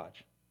 I'm in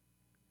charge.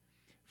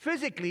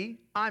 Physically,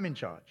 I'm in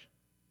charge.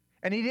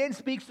 And he then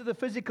speaks to the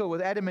physical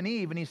with Adam and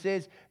Eve, and he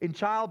says, in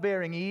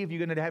childbearing, Eve,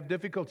 you're going to have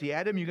difficulty.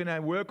 Adam, you're going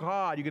to work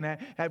hard. You're going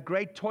to have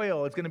great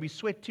toil. It's going to be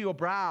sweat to your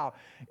brow.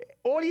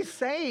 All he's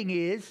saying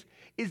is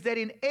that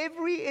in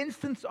every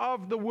instance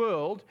of the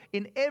world,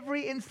 in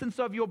every instance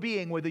of your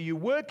being, whether you're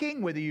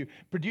working, whether you're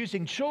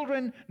producing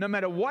children, no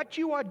matter what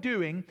you are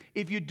doing,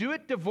 if you do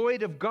it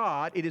devoid of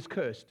God, it is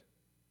cursed.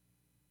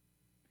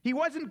 He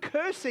wasn't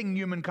cursing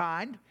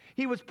humankind.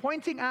 He was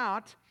pointing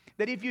out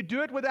that if you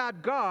do it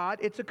without God,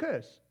 it's a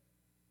curse.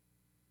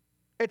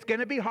 It's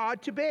going to be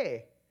hard to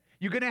bear.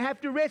 You're going to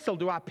have to wrestle.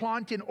 Do I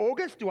plant in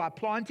August? Do I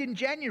plant in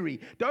January?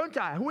 Don't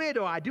I? Where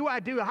do I?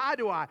 How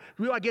do I?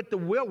 Do I get the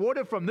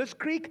water from this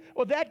creek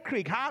or that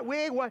creek? How?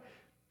 Where? What?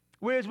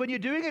 Whereas when you're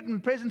doing it in the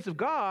presence of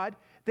God,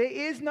 there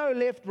is no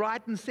left,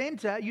 right, and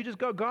center. You just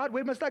go, God,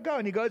 where must I go?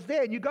 And He goes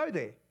there, and you go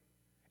there.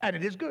 And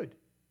it is good.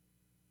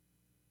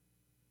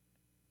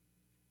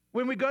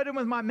 When we go to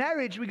with my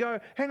marriage, we go,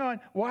 hang on,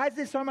 why is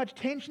there so much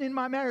tension in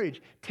my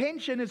marriage?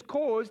 Tension is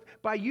caused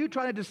by you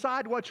trying to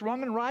decide what's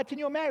wrong and right in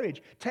your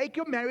marriage. Take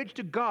your marriage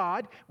to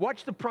God,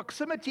 watch the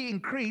proximity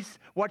increase,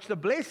 watch the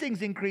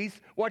blessings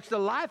increase, watch the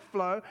life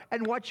flow,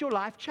 and watch your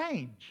life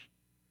change.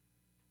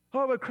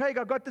 Oh, but Craig,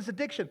 I've got this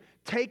addiction.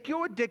 Take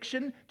your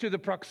addiction to the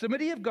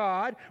proximity of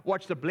God,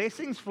 watch the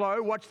blessings flow,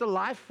 watch the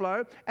life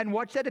flow, and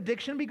watch that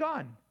addiction be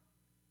gone.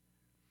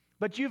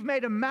 But you've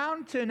made a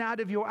mountain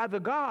out of your other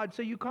God,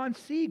 so you can't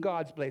see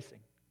God's blessing.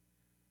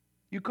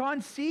 You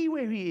can't see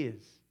where He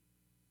is.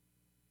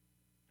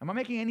 Am I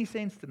making any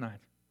sense tonight?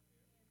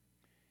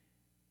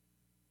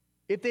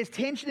 If there's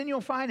tension in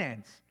your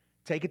finance,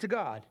 take it to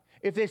God.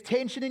 If there's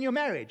tension in your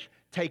marriage,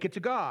 take it to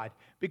God.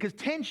 Because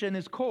tension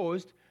is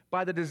caused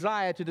by the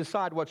desire to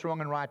decide what's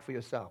wrong and right for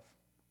yourself.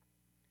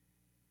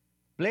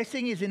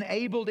 Blessing is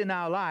enabled in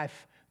our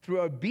life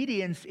through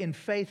obedience in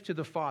faith to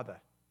the Father,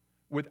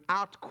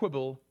 without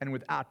quibble and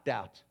without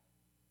doubt.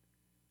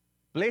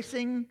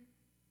 Blessing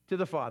to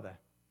the Father.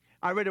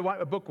 I read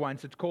a book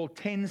once, it's called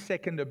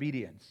 10-Second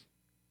Obedience.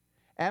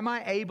 Am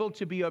I able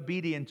to be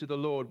obedient to the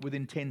Lord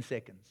within 10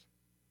 seconds?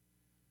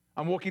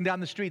 I'm walking down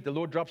the street, the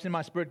Lord drops in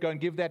my spirit, go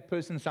and give that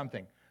person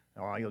something.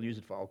 Oh, he'll use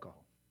it for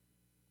alcohol.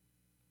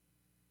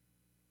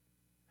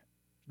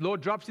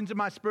 Lord drops into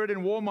my spirit in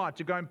Walmart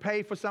to go and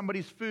pay for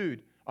somebody's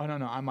food. Oh,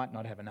 no, I might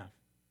not have enough.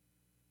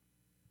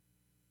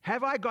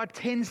 Have I got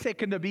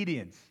 10-second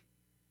obedience?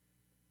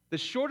 The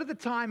shorter the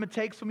time it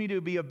takes for me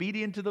to be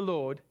obedient to the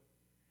Lord,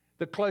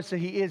 the closer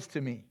He is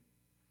to me.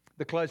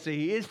 The closer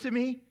He is to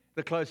me,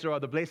 the closer are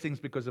the blessings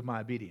because of my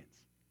obedience.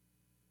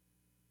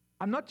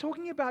 I'm not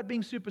talking about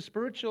being super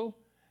spiritual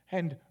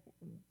and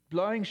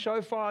blowing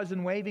shofars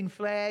and waving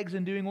flags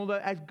and doing all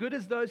that, as good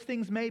as those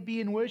things may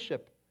be in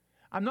worship.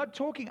 I'm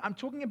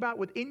talking about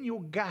within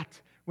your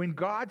gut. When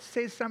God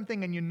says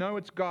something and you know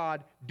it's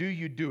God, do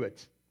you do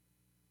it?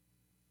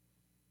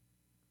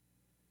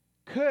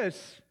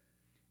 Curse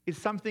is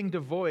something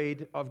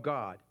devoid of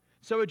God.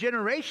 So a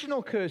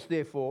generational curse,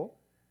 therefore,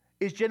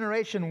 is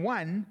generation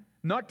 1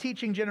 not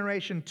teaching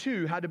generation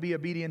 2 how to be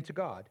obedient to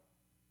God.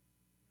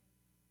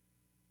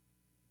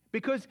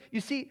 Because,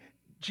 you see,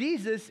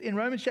 Jesus, in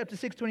Romans chapter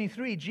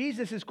 6:23,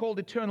 Jesus is called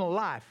eternal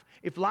life.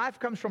 If life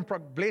comes from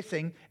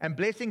blessing and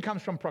blessing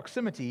comes from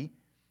proximity,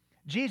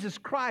 Jesus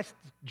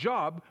Christ's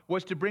job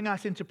was to bring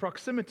us into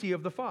proximity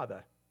of the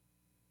Father.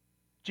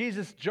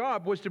 Jesus'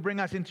 job was to bring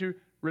us into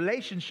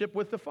relationship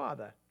with the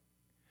Father.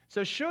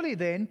 So surely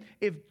then,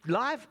 if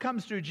life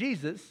comes through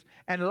Jesus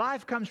and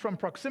life comes from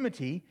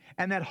proximity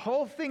and that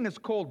whole thing is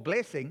called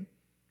blessing,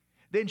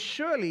 then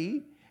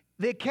surely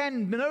there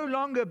can no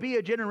longer be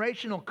a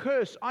generational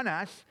curse on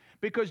us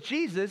because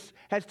Jesus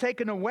has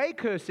taken away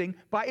cursing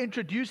by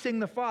introducing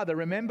the Father.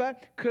 Remember,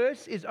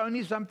 curse is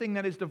only something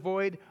that is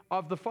devoid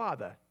of the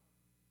Father.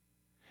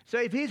 So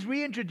if He's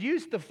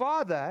reintroduced the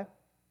Father,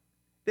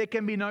 there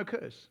can be no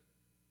curse.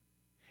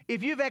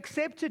 If you've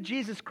accepted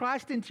Jesus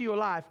Christ into your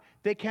life,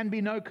 there can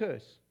be no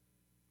curse.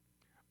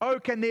 Oh,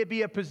 can there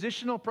be a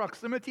positional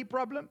proximity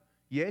problem?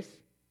 Yes.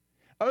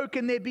 Oh,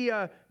 can there be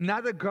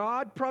another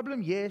God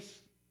problem? Yes.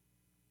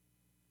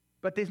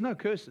 But there's no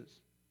curses.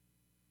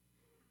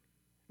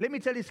 Let me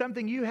tell you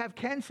something. You have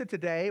cancer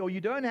today, or you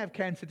don't have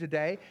cancer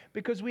today,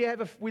 because we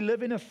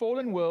live in a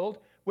fallen world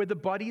where the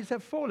bodies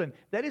have fallen.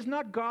 That is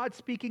not God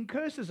speaking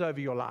curses over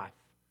your life.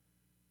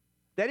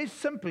 That is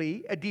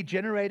simply a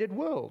degenerated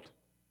world.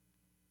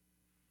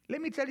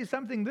 Let me tell you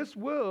something. This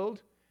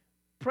world,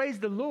 praise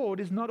the Lord,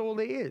 is not all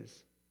there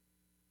is.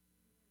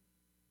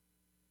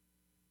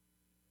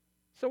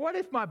 So what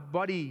if my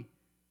body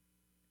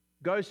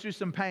goes through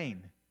some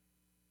pain?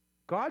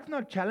 God's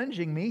not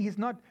challenging me. He's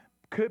not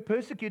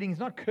persecuting. He's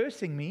not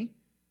cursing me.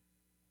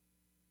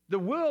 The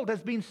world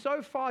has been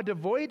so far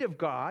devoid of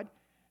God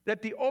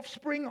that the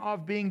offspring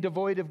of being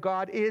devoid of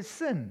God is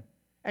sin.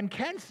 And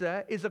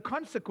cancer is a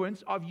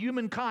consequence of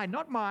humankind,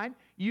 not mine,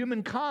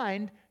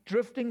 humankind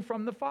drifting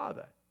from the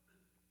Father.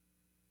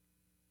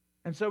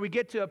 And so we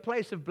get to a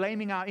place of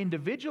blaming our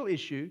individual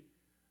issue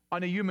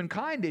on a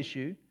humankind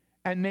issue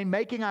and then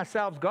making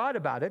ourselves God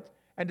about it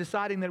and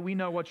deciding that we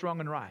know what's wrong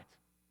and right.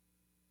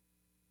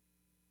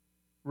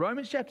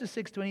 Romans chapter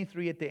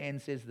 6:23 at the end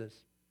says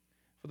this: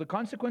 "For the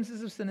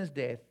consequences of sin is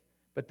death,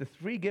 but the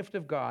free gift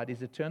of God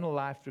is eternal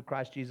life through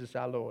Christ Jesus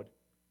our Lord."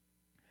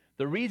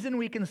 The reason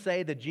we can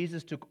say that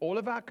Jesus took all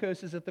of our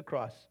curses at the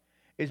cross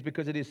is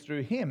because it is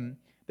through Him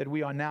that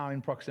we are now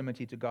in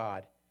proximity to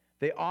God.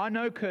 There are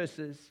no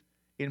curses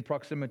in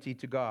proximity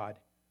to God,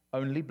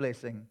 only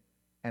blessing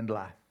and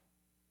life.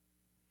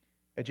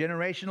 A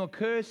generational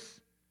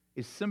curse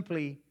is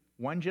simply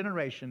one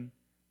generation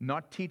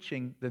not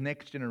teaching the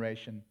next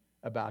generation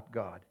about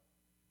God.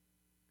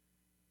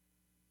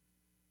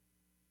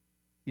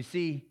 You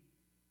see,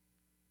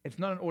 it's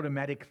not an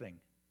automatic thing,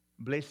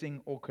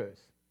 blessing or curse.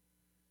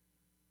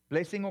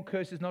 Blessing or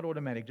curse is not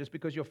automatic. Just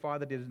because your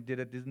father did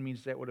it doesn't mean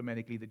to say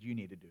automatically that you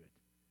need to do it.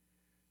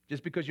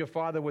 Just because your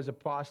father was a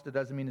pastor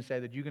doesn't mean to say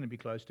that you're going to be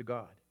close to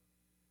God.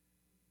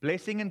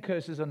 Blessing and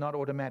curses are not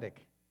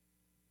automatic.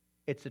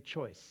 It's a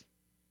choice.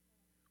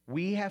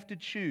 We have to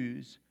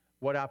choose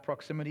what our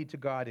proximity to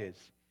God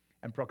is.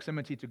 And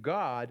proximity to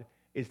God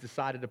is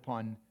decided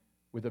upon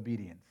with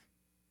obedience.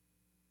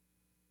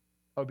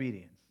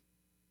 Obedience.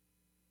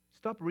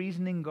 Stop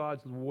reasoning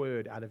God's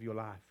word out of your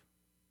life.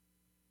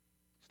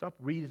 Stop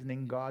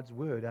reasoning God's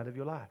word out of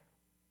your life.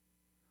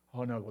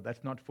 Oh no, well,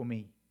 that's not for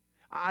me.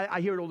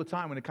 I hear it all the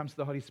time when it comes to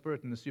the Holy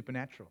Spirit and the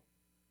supernatural.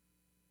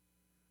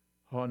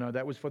 Oh no,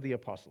 that was for the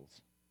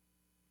apostles.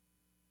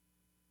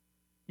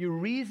 You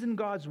reason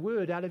God's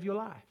word out of your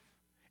life.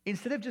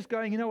 Instead of just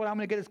going, you know what, I'm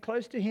going to get as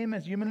close to him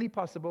as humanly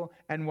possible,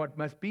 and what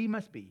must be,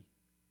 must be.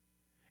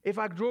 If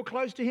I draw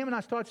close to him and I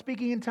start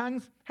speaking in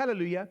tongues,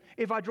 hallelujah.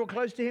 If I draw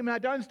close to him and I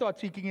don't start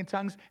speaking in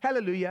tongues,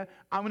 hallelujah.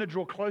 I'm going to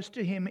draw close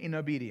to him in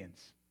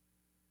obedience.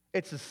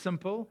 It's as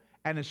simple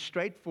and as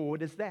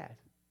straightforward as that.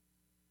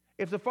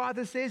 If the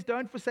Father says,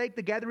 don't forsake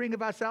the gathering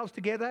of ourselves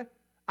together,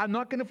 I'm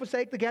not going to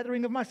forsake the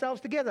gathering of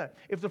myself together.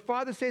 If the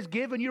Father says,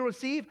 give and you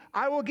receive,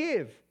 I will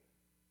give.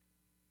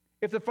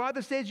 If the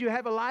Father says you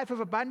have a life of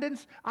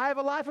abundance, I have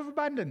a life of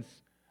abundance.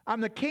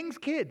 I'm the King's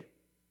kid.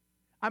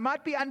 I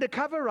might be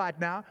undercover right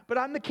now, but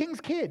I'm the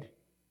King's kid.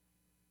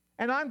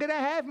 And I'm going to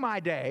have my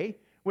day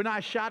when I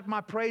shout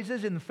my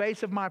praises in the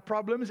face of my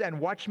problems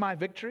and watch my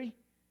victory.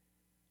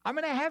 I'm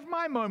going to have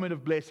my moment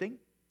of blessing,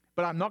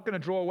 but I'm not going to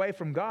draw away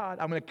from God.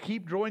 I'm going to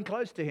keep drawing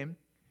close to him.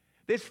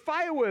 There's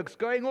fireworks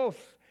going off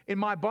in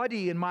my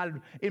body, in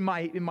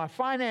my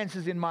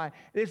finances,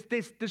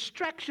 there's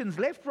distractions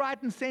left,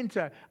 right, and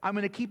center. I'm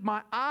going to keep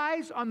my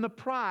eyes on the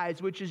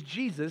prize, which is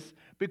Jesus,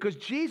 because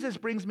Jesus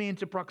brings me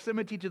into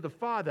proximity to the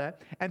Father,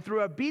 and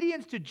through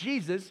obedience to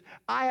Jesus,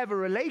 I have a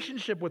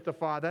relationship with the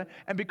Father,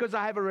 and because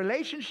I have a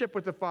relationship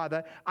with the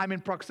Father, I'm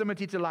in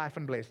proximity to life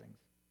and blessings.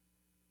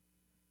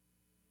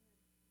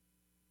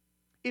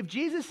 If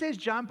Jesus says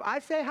jump, I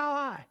say how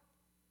high?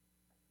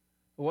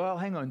 Well,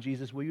 hang on,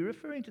 Jesus, were you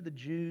referring to the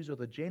Jews or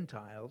the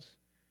Gentiles?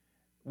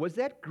 Was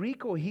that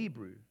Greek or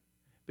Hebrew?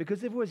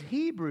 Because if it was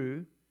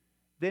Hebrew,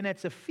 then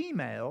it's a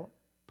female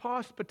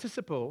past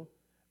participle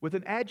with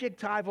an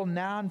adjectival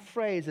noun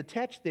phrase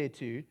attached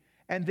thereto,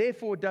 and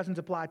therefore it doesn't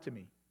apply to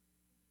me.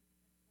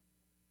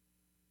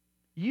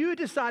 You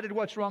decided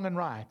what's wrong and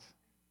right.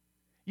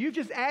 You've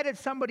just added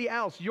somebody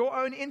else, your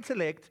own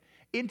intellect,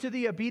 into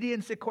the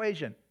obedience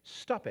equation.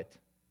 Stop it.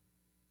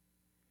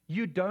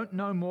 You don't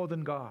know more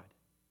than God.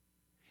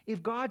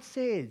 If God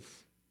says,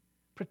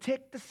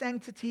 protect the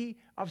sanctity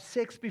of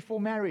sex before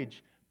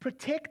marriage,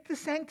 protect the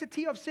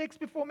sanctity of sex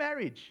before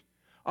marriage.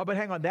 Oh, but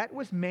hang on, that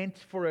was meant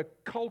for a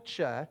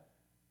culture.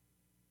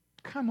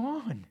 Come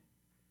on.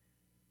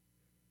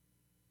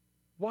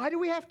 Why do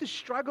we have to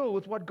struggle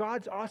with what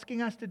God's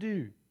asking us to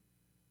do?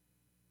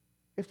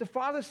 If the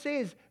Father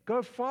says,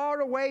 go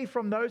far away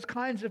from those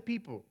kinds of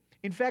people.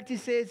 In fact, he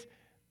says,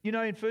 in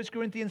 1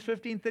 Corinthians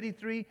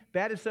 15:33,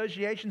 bad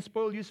associations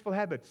spoil useful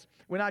habits.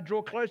 When I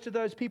draw close to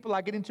those people,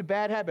 I get into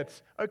bad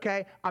habits.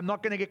 Okay, I'm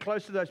not going to get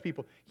close to those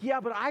people. Yeah,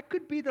 but I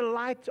could be the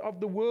light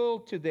of the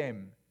world to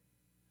them.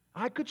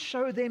 I could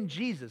show them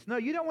Jesus. No,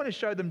 you don't want to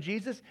show them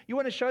Jesus. You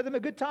want to show them a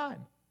good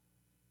time.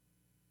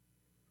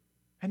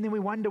 And then we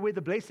wonder where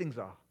the blessings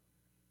are,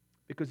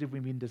 because if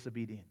we've been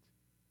disobedient.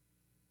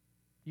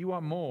 You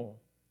are more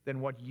than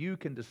what you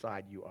can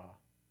decide you are.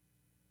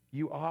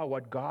 You are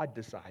what God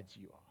decides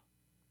you are.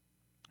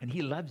 And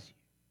he loves you.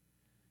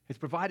 He's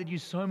provided you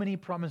so many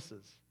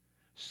promises,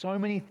 so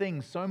many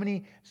things, so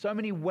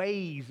many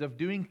ways of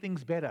doing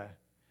things better,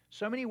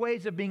 so many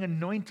ways of being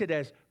anointed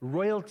as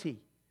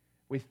royalty,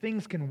 where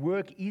things can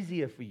work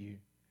easier for you.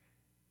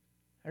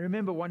 I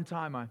remember one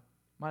time, I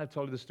might have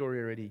told you the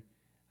story already.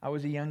 I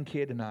was a young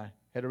kid and I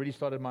had already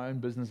started my own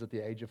business at the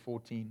age of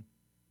 14.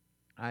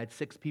 I had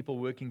 6 people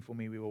working for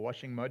me. We were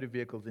washing motor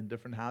vehicles in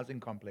different housing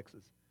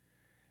complexes.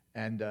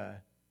 And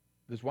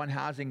there's one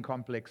housing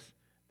complex.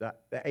 The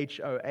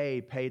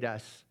HOA paid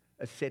us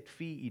a set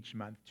fee each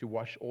month to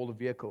wash all the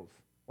vehicles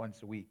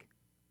once a week.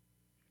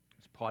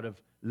 It's part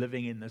of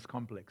living in this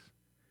complex.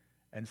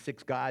 And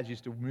 6 guys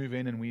used to move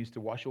in and we used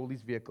to wash all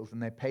these vehicles,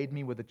 and they paid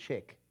me with a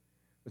check.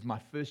 It was my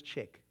first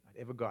check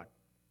I'd ever got.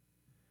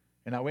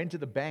 And I went to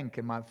the bank,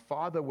 and my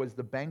father was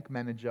the bank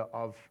manager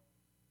of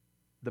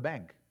the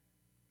bank.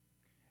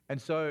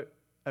 And so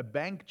a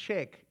bank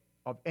check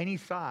of any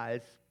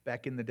size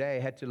back in the day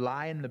had to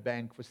lie in the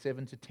bank for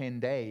 7 to 10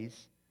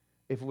 days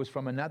if it was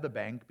from another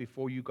bank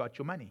before you got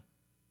your money.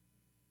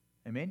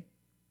 Amen?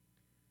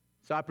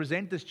 So I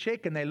present this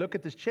check, and they look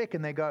at this check,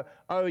 and they go,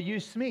 oh, you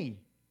Smee?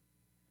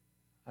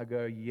 I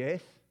go,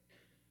 yes.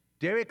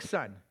 Derek's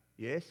son?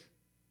 Yes.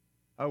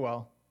 Oh,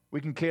 well,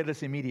 we can clear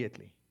this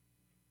immediately.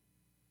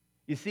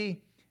 You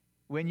see,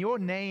 when your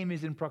name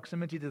is in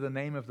proximity to the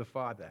name of the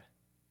Father,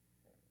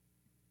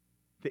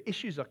 the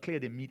issues are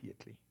cleared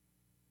immediately.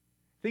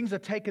 Things are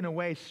taken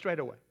away straight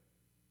away.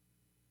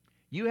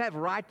 You have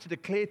right to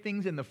declare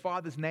things in the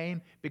Father's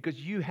name because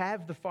you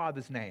have the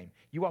Father's name.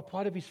 You are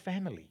part of his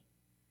family.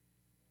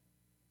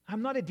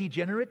 I'm not a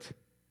degenerate.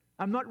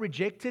 I'm not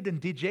rejected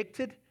and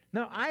dejected.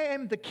 No, I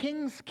am the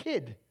King's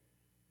kid.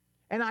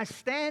 And I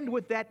stand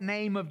with that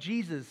name of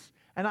Jesus.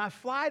 And I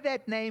fly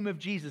that name of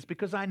Jesus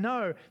because I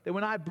know that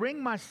when I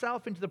bring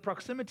myself into the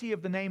proximity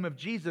of the name of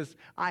Jesus,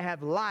 I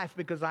have life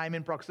because I am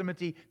in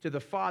proximity to the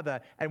Father.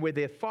 And where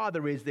their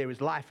Father is, there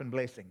is life and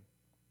blessing.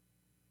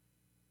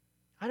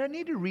 I don't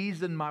need to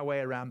reason my way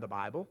around the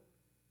Bible.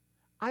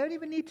 I don't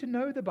even need to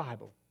know the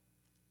Bible.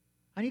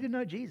 I need to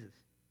know Jesus.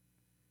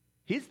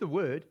 Here's the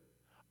word.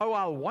 Oh,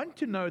 I'll want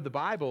to know the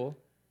Bible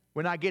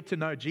when I get to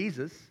know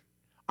Jesus.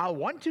 I'll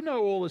want to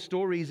know all the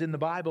stories in the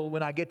Bible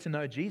when I get to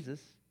know Jesus.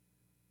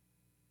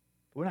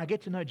 But when I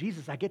get to know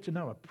Jesus, I get to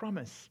know a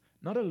promise,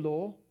 not a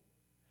law.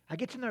 I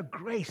get to know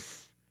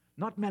grace,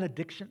 not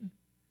malediction.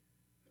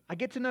 I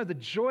get to know the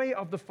joy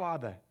of the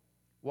Father.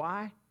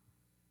 Why?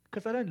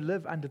 Because I don't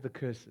live under the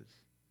curses.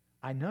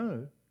 I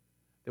know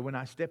that when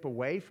I step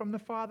away from the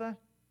Father,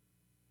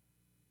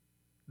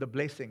 the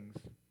blessings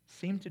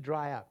seem to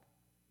dry up.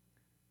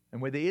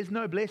 And where there is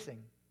no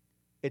blessing,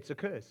 it's a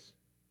curse.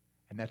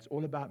 And that's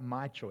all about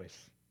my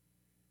choice.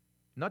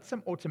 Not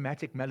some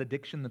automatic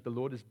malediction that the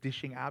Lord is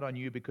dishing out on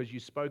you because you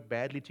spoke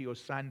badly to your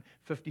son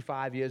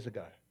 55 years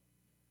ago.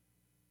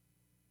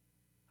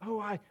 Oh,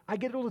 I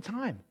get it all the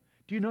time.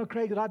 Do you know,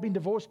 Craig, that I've been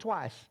divorced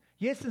twice?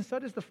 Yes, and so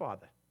does the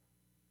Father.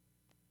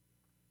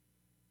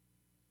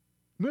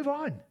 Move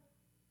on.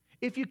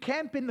 If you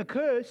camp in the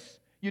curse,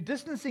 you're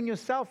distancing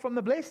yourself from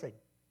the blessing.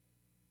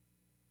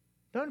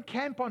 Don't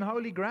camp on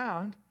holy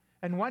ground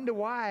and wonder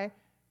why,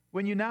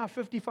 when you're now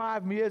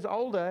 55 years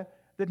older,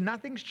 that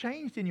nothing's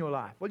changed in your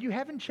life. Well, you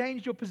haven't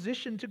changed your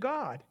position to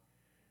God.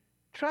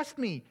 Trust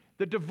me,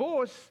 the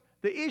divorce,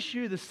 the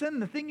issue, the sin,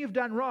 the thing you've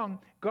done wrong,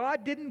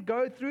 God didn't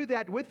go through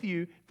that with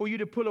you for you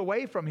to pull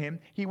away from Him.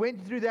 He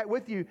went through that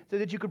with you so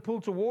that you could pull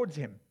towards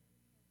Him.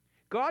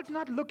 God's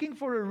not looking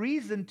for a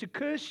reason to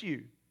curse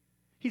you.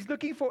 He's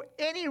looking for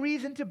any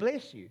reason to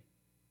bless you.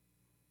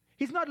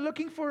 He's not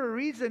looking for a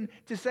reason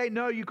to say,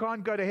 no, you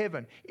can't go to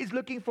heaven. He's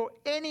looking for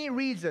any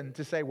reason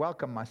to say,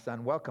 welcome, my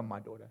son, welcome, my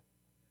daughter.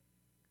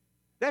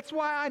 That's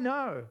why I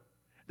know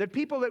that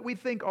people that we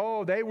think,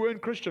 oh, they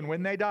weren't Christian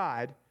when they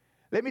died.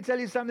 Let me tell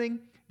you something.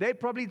 They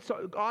probably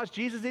asked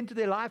Jesus into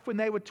their life when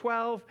they were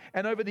 12,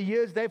 and over the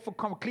years, they've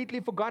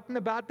completely forgotten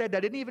about that. They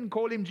didn't even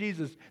call Him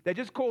Jesus. They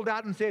just called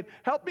out and said,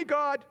 help me,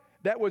 God.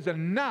 That was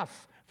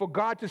enough for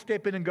God to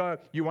step in and go,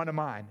 you one of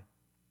mine.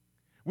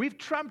 We've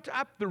trumped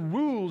up the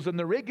rules and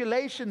the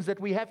regulations that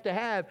we have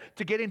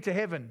to get into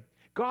heaven.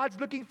 God's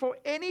looking for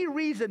any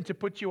reason to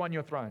put you on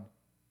your throne.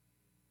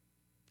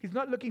 He's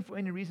not looking for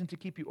any reason to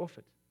keep you off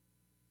it.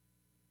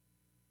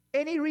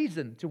 Any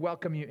reason to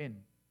welcome you in.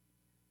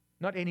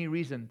 Not any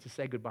reason to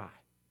say goodbye.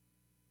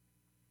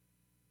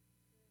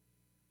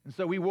 And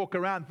so we walk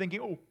around thinking,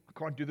 oh, I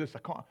can't do this. I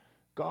can't.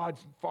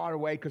 God's far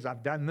away because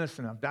I've done this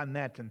and I've done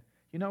that. And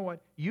you know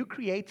what? You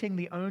creating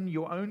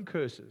your own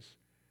curses.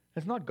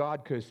 It's not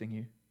God cursing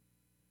you.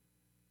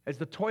 As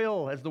the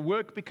toil, as the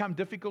work become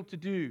difficult to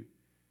do,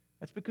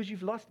 that's because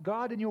you've lost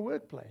God in your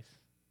workplace.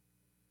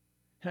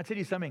 And I'll tell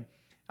you something.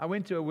 I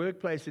went to a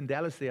workplace in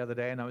Dallas the other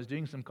day, and I was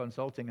doing some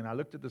consulting, and I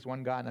looked at this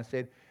one guy, and I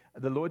said,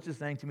 the Lord's just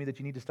saying to me that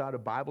you need to start a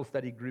Bible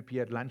study group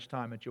here at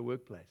lunchtime at your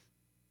workplace.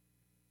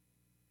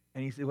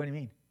 And he said, what do you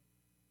mean?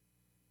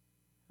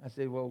 I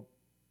said, well,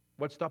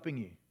 what's stopping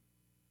you?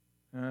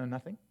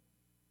 Nothing.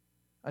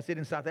 I said,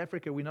 in South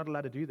Africa, we're not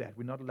allowed to do that.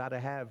 We're not allowed to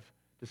have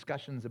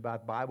discussions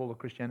about Bible or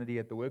Christianity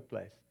at the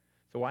workplace.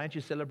 So why don't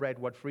you celebrate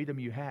what freedom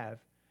you have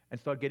and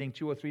start getting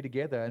 2 or 3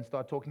 together and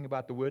start talking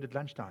about the Word at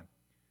lunchtime?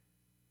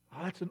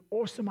 Oh, that's an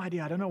awesome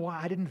idea. I don't know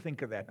why I didn't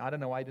think of that. I don't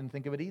know why I didn't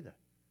think of it either.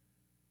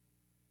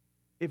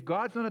 If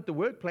God's not at the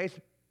workplace,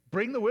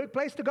 bring the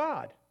workplace to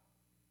God.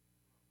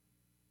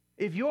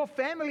 If your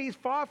family is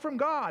far from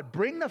God,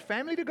 bring the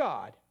family to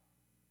God.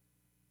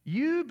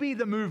 You be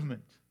the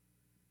movement.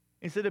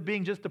 Instead of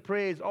being just the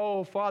prayers,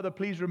 oh, Father,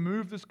 please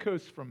remove this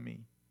curse from me.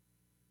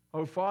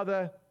 Oh,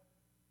 Father,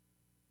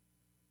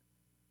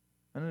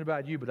 I don't know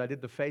about you, but I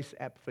did the face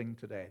app thing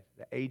today,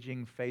 the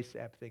aging face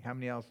app thing. How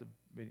many else have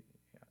been?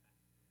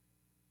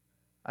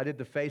 I did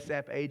the face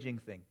app aging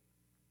thing.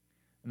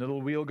 And the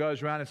little wheel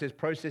goes around and says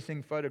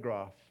processing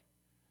photograph.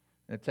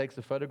 And it takes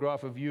a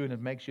photograph of you and it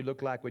makes you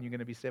look like when you're going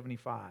to be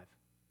 75.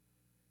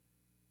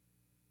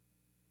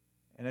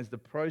 And as the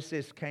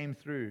process came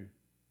through,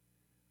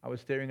 I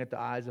was staring at the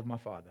eyes of my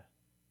father.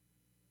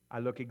 I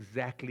look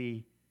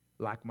exactly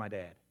like my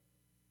dad.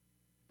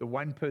 The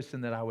one person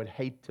that I would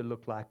hate to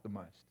look like the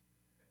most.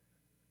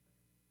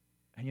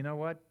 And you know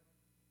what?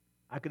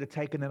 I could have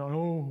taken that on,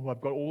 oh,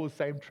 I've got all the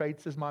same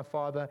traits as my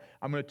father.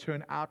 I'm going to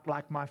turn out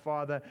like my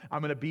father.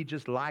 I'm going to be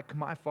just like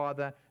my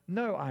father.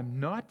 No, I'm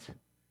not.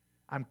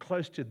 I'm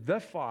close to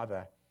the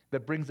Father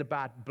that brings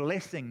about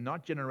blessing,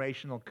 not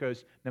generational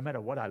curse, no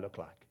matter what I look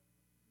like.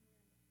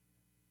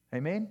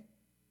 Amen?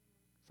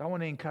 So I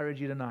want to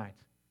encourage you tonight.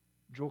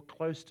 Draw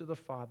close to the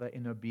Father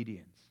in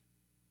obedience.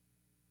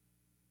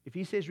 If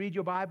He says read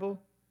your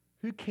Bible,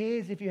 who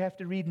cares if you have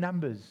to read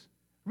Numbers?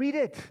 Read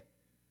it.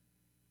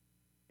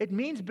 It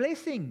means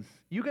blessings.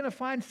 You're going to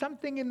find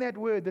something in that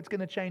word that's going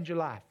to change your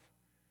life.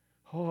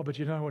 Oh, but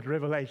you know what?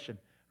 Revelation.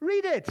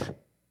 Read it.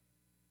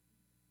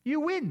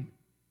 You win.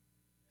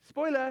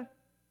 Spoiler.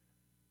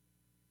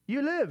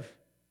 You live.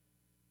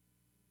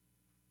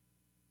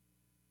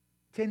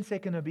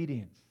 10-second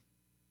obedience.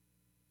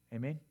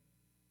 Amen?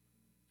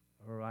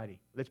 All righty.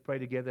 Let's pray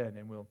together and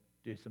then we'll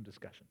do some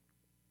discussion.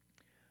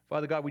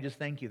 Father God, we just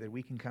thank you that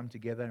we can come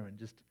together and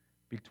just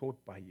be taught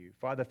by you.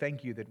 Father,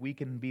 thank you that we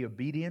can be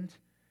obedient.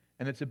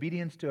 And it's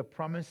obedience to a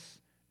promise.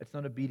 It's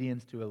not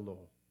obedience to a law.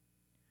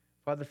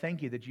 Father,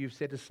 thank you that you've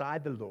set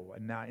aside the law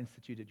and now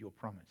instituted your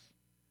promise.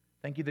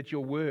 Thank you that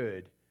your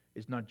word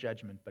is not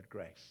judgment but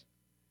grace.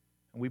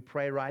 And we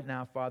pray right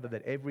now, Father,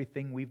 that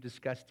everything we've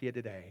discussed here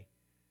today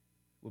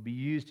will be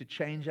used to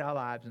change our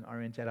lives and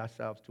orientate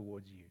ourselves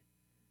towards you.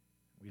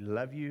 We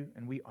love you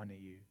and we honor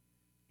you.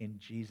 In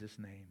Jesus'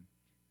 name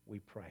we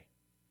pray.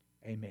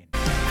 Amen.